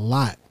mean a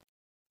lot.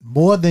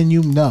 More than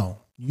you know.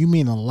 You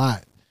mean a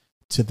lot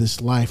to this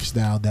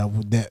lifestyle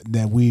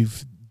that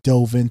we've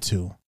dove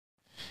into.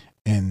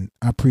 And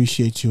I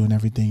appreciate you and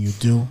everything you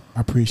do.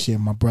 I appreciate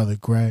my brother,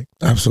 Greg.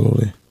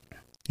 Absolutely.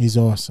 He's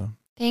awesome.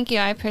 Thank you.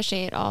 I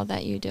appreciate all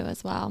that you do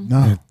as well. No,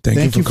 Yeah,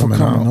 thank you for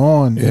coming out.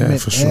 on. Yeah,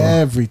 and for sure.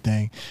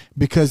 Everything,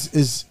 because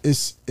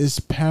it's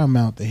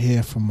paramount to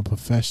hear from a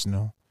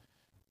professional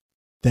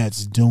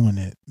that's doing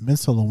it.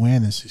 Mental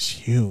awareness is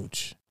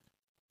huge.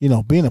 You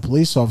know, being a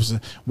police officer,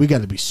 we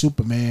got to be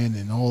Superman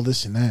and all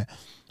this and that.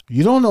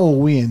 You don't know what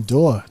we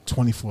endure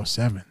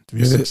 24/7,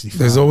 365.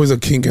 There's always a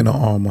kink in the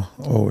armor.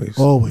 Always.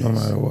 Always. No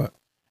matter what.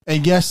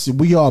 And yes,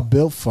 we are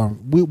built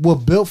we're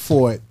built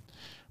for it.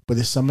 But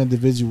there's some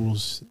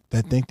individuals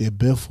that think they're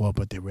built for it,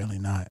 but they're really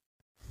not.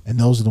 And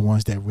those are the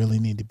ones that really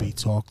need to be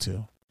talked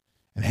to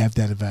and have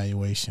that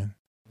evaluation.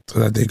 So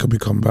that they could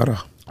become better.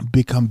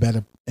 Become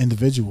better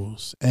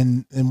individuals.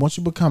 And once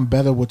you become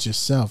better with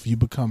yourself, you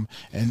become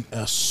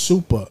a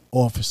super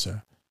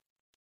officer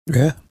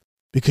Yeah.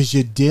 because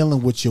you're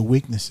dealing with your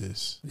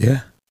weaknesses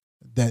Yeah.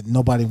 that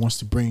nobody wants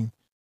to bring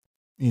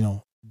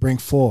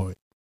forward.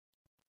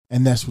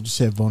 And that's what you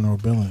said,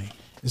 vulnerability.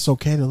 It's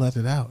okay to let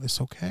it out. It's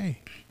okay.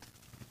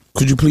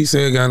 Could you please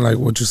say again, like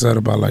what you said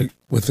about like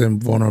within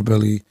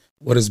vulnerability,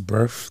 what is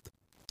birthed?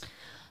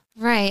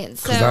 Right.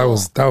 So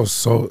Because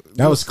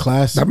That was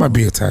classic. that might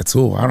be a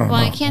tattoo. I don't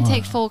well, know. I can't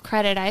take full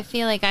credit. I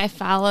feel like I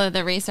follow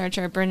the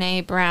researcher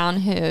Brene Brown,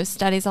 who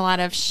studies a lot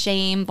of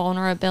shame,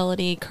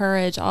 vulnerability,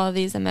 courage, all of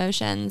these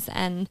emotions.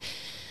 And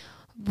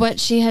what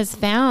she has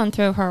found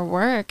through her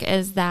work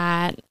is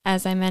that,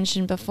 as I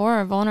mentioned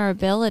before,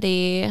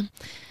 vulnerability,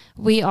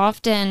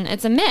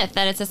 it's a myth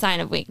that it's a sign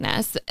of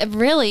weakness.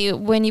 Really,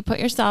 when you put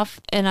yourself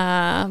in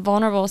a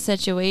vulnerable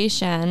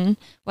situation,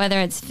 whether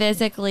it's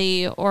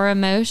physically or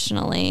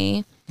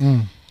emotionally,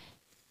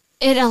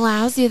 it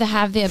allows you to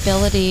have the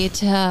ability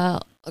to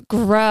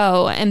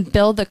grow and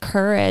build the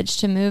courage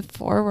to move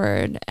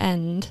forward.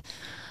 And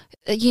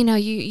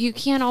you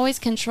can't always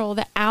control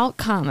the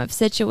outcome of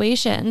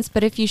situations,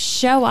 but if you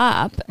show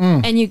up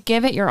and you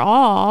give it your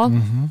all,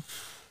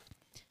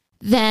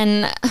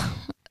 then,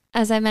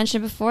 as I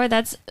mentioned before,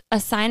 that's a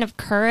sign of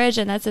courage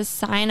and that's a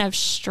sign of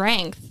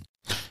strength.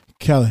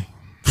 Kelly.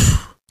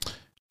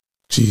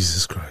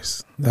 Jesus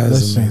Christ. That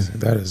is amazing.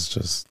 That is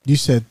just... You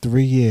said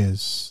 3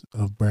 years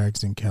of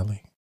Braggz and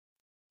Kelly.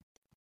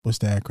 What's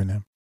the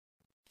acronym?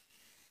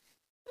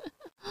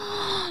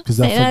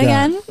 Because I Say forgot. that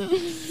again?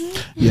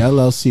 Yeah,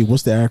 LLC.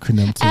 What's the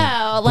acronym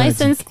to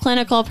Licensed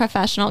Clinical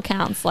Professional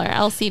Counselor,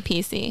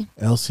 LCPC.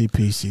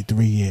 LCPC,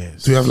 3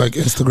 years. Do you have like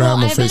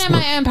Instagram or I've been Facebook? in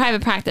my own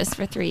private practice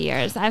for 3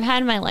 years. I've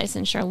had my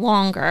licensure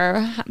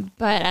longer,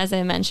 but as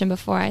I mentioned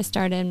before, I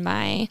started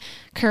my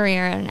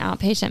career at an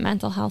outpatient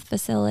mental health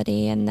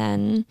facility and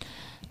then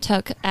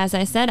as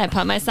I said, I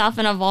put myself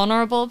in a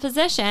vulnerable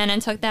position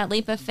and took that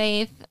leap of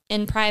faith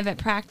in private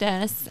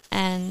practice,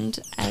 and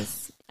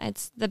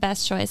it's the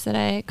best choice that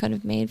I could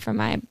have made for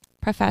my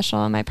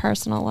professional and my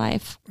personal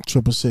life.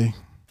 Triple C.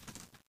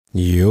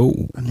 Yo.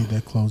 I need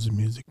that closing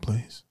music,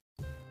 please.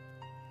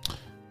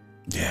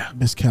 Yeah.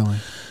 Miss Kelly.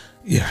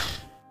 Yeah.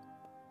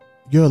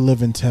 You're a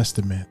living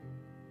testament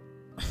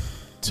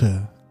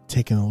to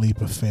taking a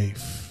leap of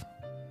faith.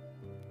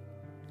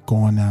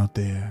 Going out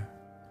there.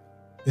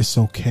 It's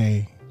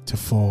okay to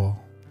fall.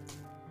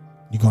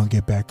 You're going to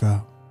get back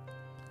up.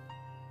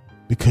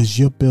 Because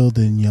you're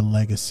building your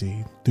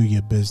legacy through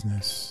your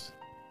business.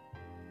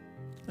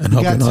 And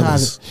helping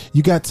others.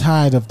 You got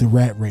tired of the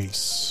rat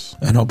race.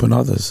 And helping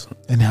others.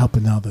 And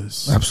helping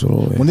others.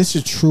 Absolutely. When it's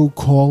a true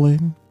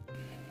calling,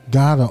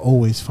 God will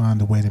always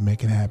find a way to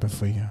make it happen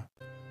for you.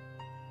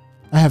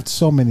 I have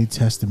so many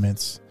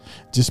testaments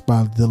just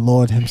by the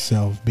Lord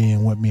himself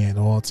being with me at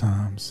all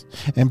times.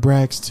 And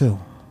Braggz too.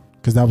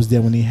 Because I was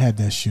there when he had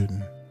that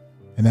shooting.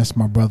 And that's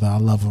my brother. I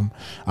love him.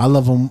 I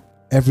love him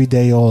every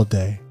day, all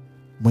day.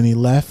 When he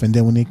left and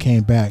then when he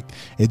came back,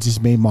 it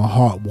just made my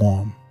heart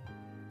warm.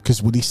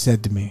 Because what he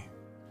said to me.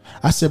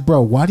 I said,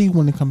 bro, why do you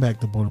want to come back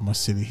to Baltimore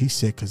City? He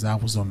said, because I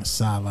was on the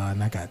sideline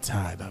and I got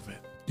tired of it.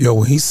 Yo,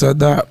 when he said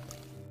that,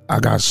 I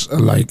got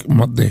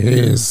the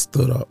hairs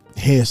stood up.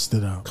 Hair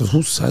stood up. Because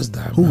who says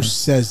that? Who man?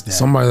 says that?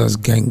 Somebody that's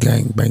gang,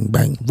 gang, bang,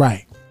 bang.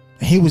 Right.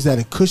 And he was at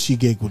a cushy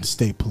gig with the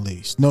state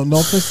police. No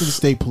offense to the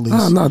state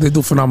police. No, they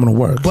do phenomenal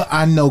work. But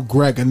I know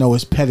Greg. I know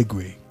his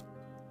pedigree.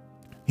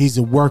 He's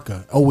a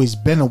worker. Always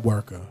been a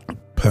worker.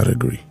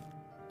 Pedigree.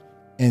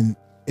 And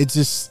it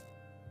just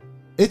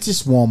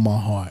warmed my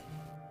heart.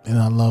 And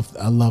I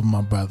love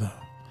my brother.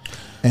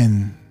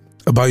 And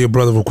about your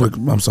brother real quick,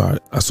 I'm sorry.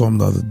 I saw him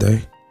the other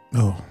day.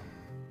 Oh.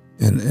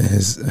 In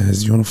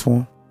his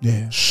uniform.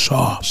 Yeah.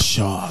 Sharp.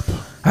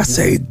 I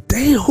say,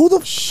 damn, who the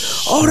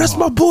Oh, that's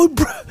my boy,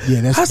 bro.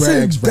 Yeah, that's I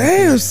said, Braggz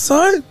damn, right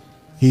son.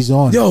 He's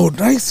on. Yo,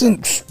 nice and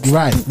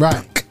Right.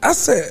 I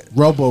said,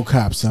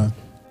 RoboCop, son.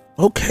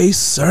 Okay,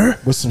 sir.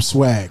 With some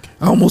swag.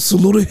 I almost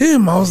saluted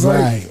him. I was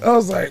right.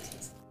 like,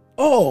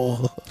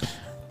 oh.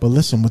 But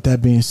listen, with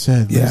that being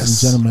said, yes.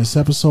 ladies and gentlemen, it's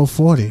episode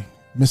 40.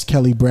 Miss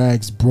Kelly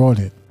Braggz brought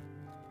it.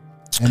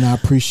 And I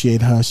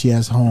appreciate her. She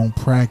has her own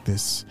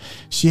practice.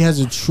 She has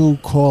a true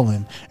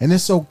calling. And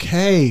it's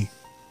okay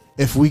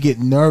if we get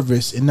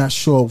nervous and not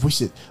sure if we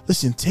should.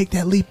 Listen, take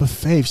that leap of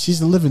faith.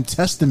 She's a living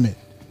testament.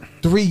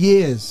 3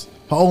 years,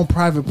 her own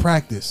private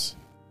practice.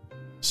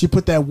 She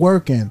put that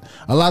work in.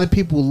 A lot of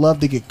people love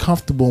to get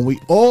comfortable, and we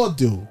all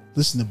do.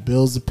 Listen, the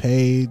bills are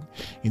paid.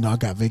 I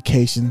got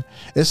vacation.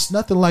 It's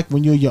nothing like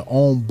when you're your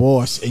own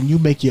boss and you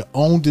make your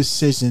own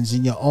decisions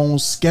and your own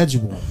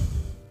schedule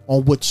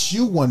on what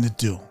you want to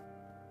do.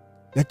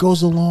 That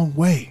goes a long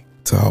way.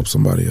 To help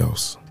somebody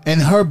else.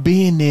 And her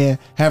being there,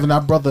 having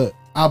our brother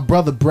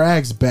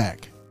Braggz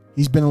back.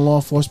 He's been in law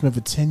enforcement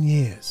for 10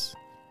 years.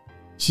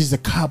 She's a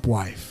cop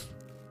wife.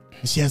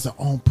 And she has her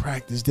own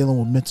practice dealing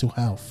with mental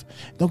health.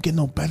 Don't get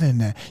no better than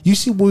that. You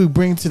see what we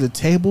bring to the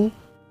table?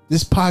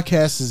 This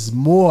podcast is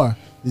more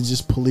than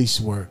just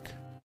police work.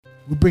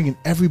 We're bringing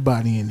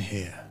everybody in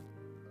here.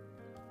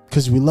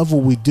 Because we love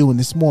what we do. And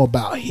it's more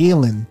about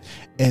healing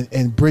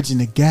and bridging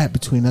the gap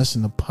between us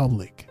and the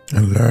public.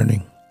 And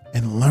learning.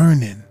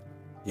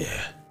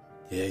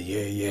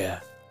 Yeah.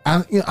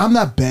 I'm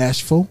not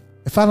bashful.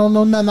 If I don't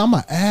know nothing, I'm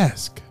going to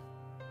ask.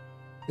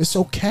 It's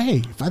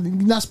okay. You're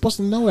not supposed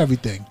to know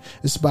everything.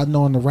 It's about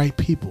knowing the right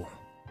people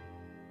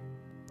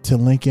to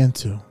link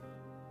into.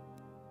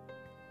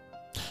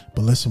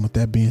 But listen, with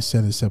that being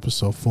said, it's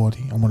episode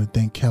 40. I want to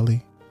thank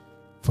Kelly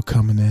for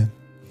coming in.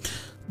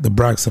 The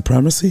Braggz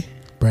Supremacy?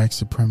 Braggz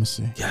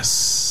Supremacy.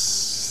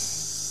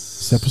 Yes.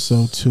 It's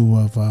episode 2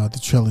 of the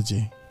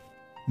trilogy.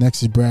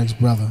 Next is Bragg's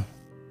brother,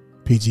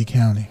 PG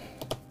County.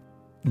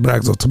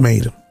 Braggz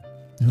Ultimatum.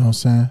 You know what I'm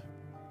saying?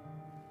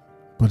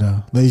 But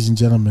ladies and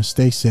gentlemen,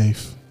 stay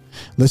safe.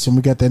 Listen,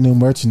 we got that new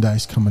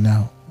merchandise coming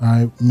out. All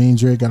right, me and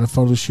Dre got a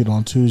photo shoot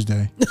on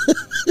Tuesday.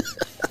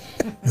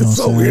 It's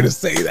so weird to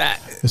say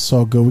that. It's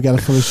all good. We got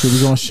a photo shoot.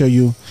 We're gonna show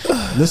you.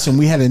 Listen,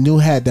 we had a new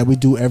hat that we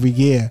do every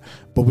year,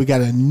 but we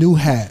got a new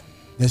hat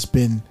that's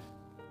been.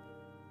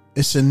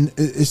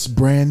 It's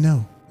brand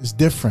new. It's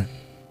different.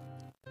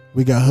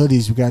 We got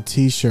hoodies. We got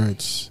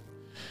T-shirts.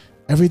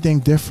 Everything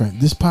different.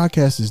 This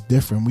podcast is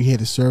different. We here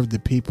to serve the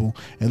people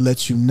and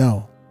let you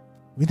know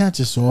we're not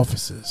just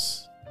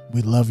officers.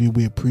 We love you.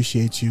 We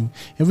appreciate you,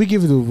 and we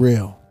give you the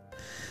real.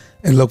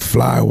 And look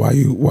fly while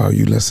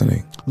you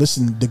listening.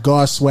 Listen, the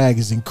guard swag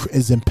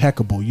is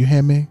impeccable. You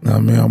hear me? I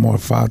mean, I'm on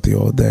Fati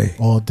all day.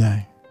 All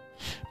day.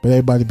 But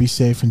everybody be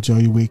safe. Enjoy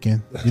your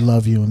weekend. We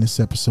love you. In this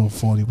episode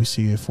 40, we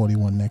see you at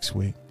 41 next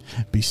week.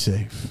 Be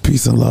safe.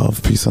 Peace and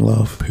love. Peace and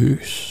love.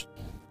 Peace.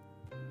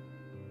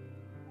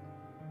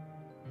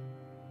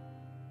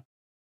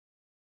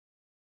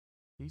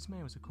 These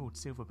males are called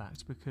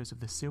silverbacks because of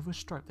the silver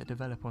stripe that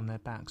develop on their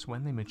backs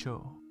when they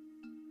mature.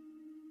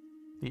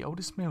 The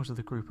oldest males of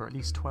the group are at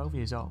least 12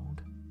 years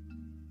old.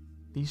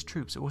 These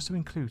troops also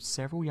include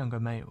several younger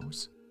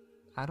males,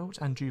 adult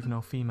and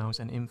juvenile females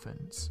and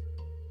infants.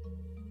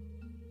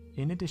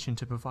 In addition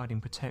to providing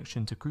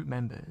protection to group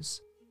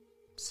members,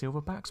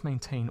 silverbacks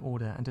maintain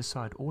order and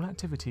decide all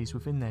activities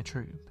within their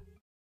troop.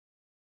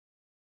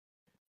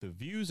 The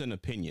views and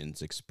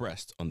opinions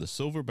expressed on the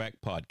Silverback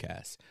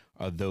podcast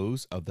are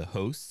those of the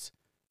hosts,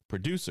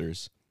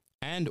 producers,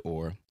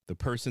 and/or the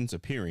persons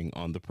appearing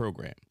on the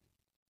program,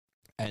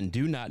 and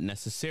do not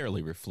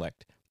necessarily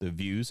reflect the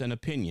views and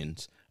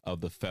opinions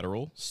of the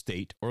federal,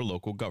 state, or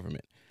local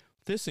government.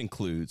 This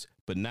includes,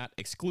 but not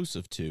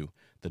exclusive to,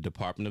 the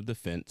Department of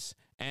Defense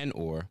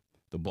and/or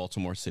the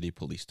Baltimore City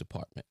Police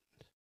Department.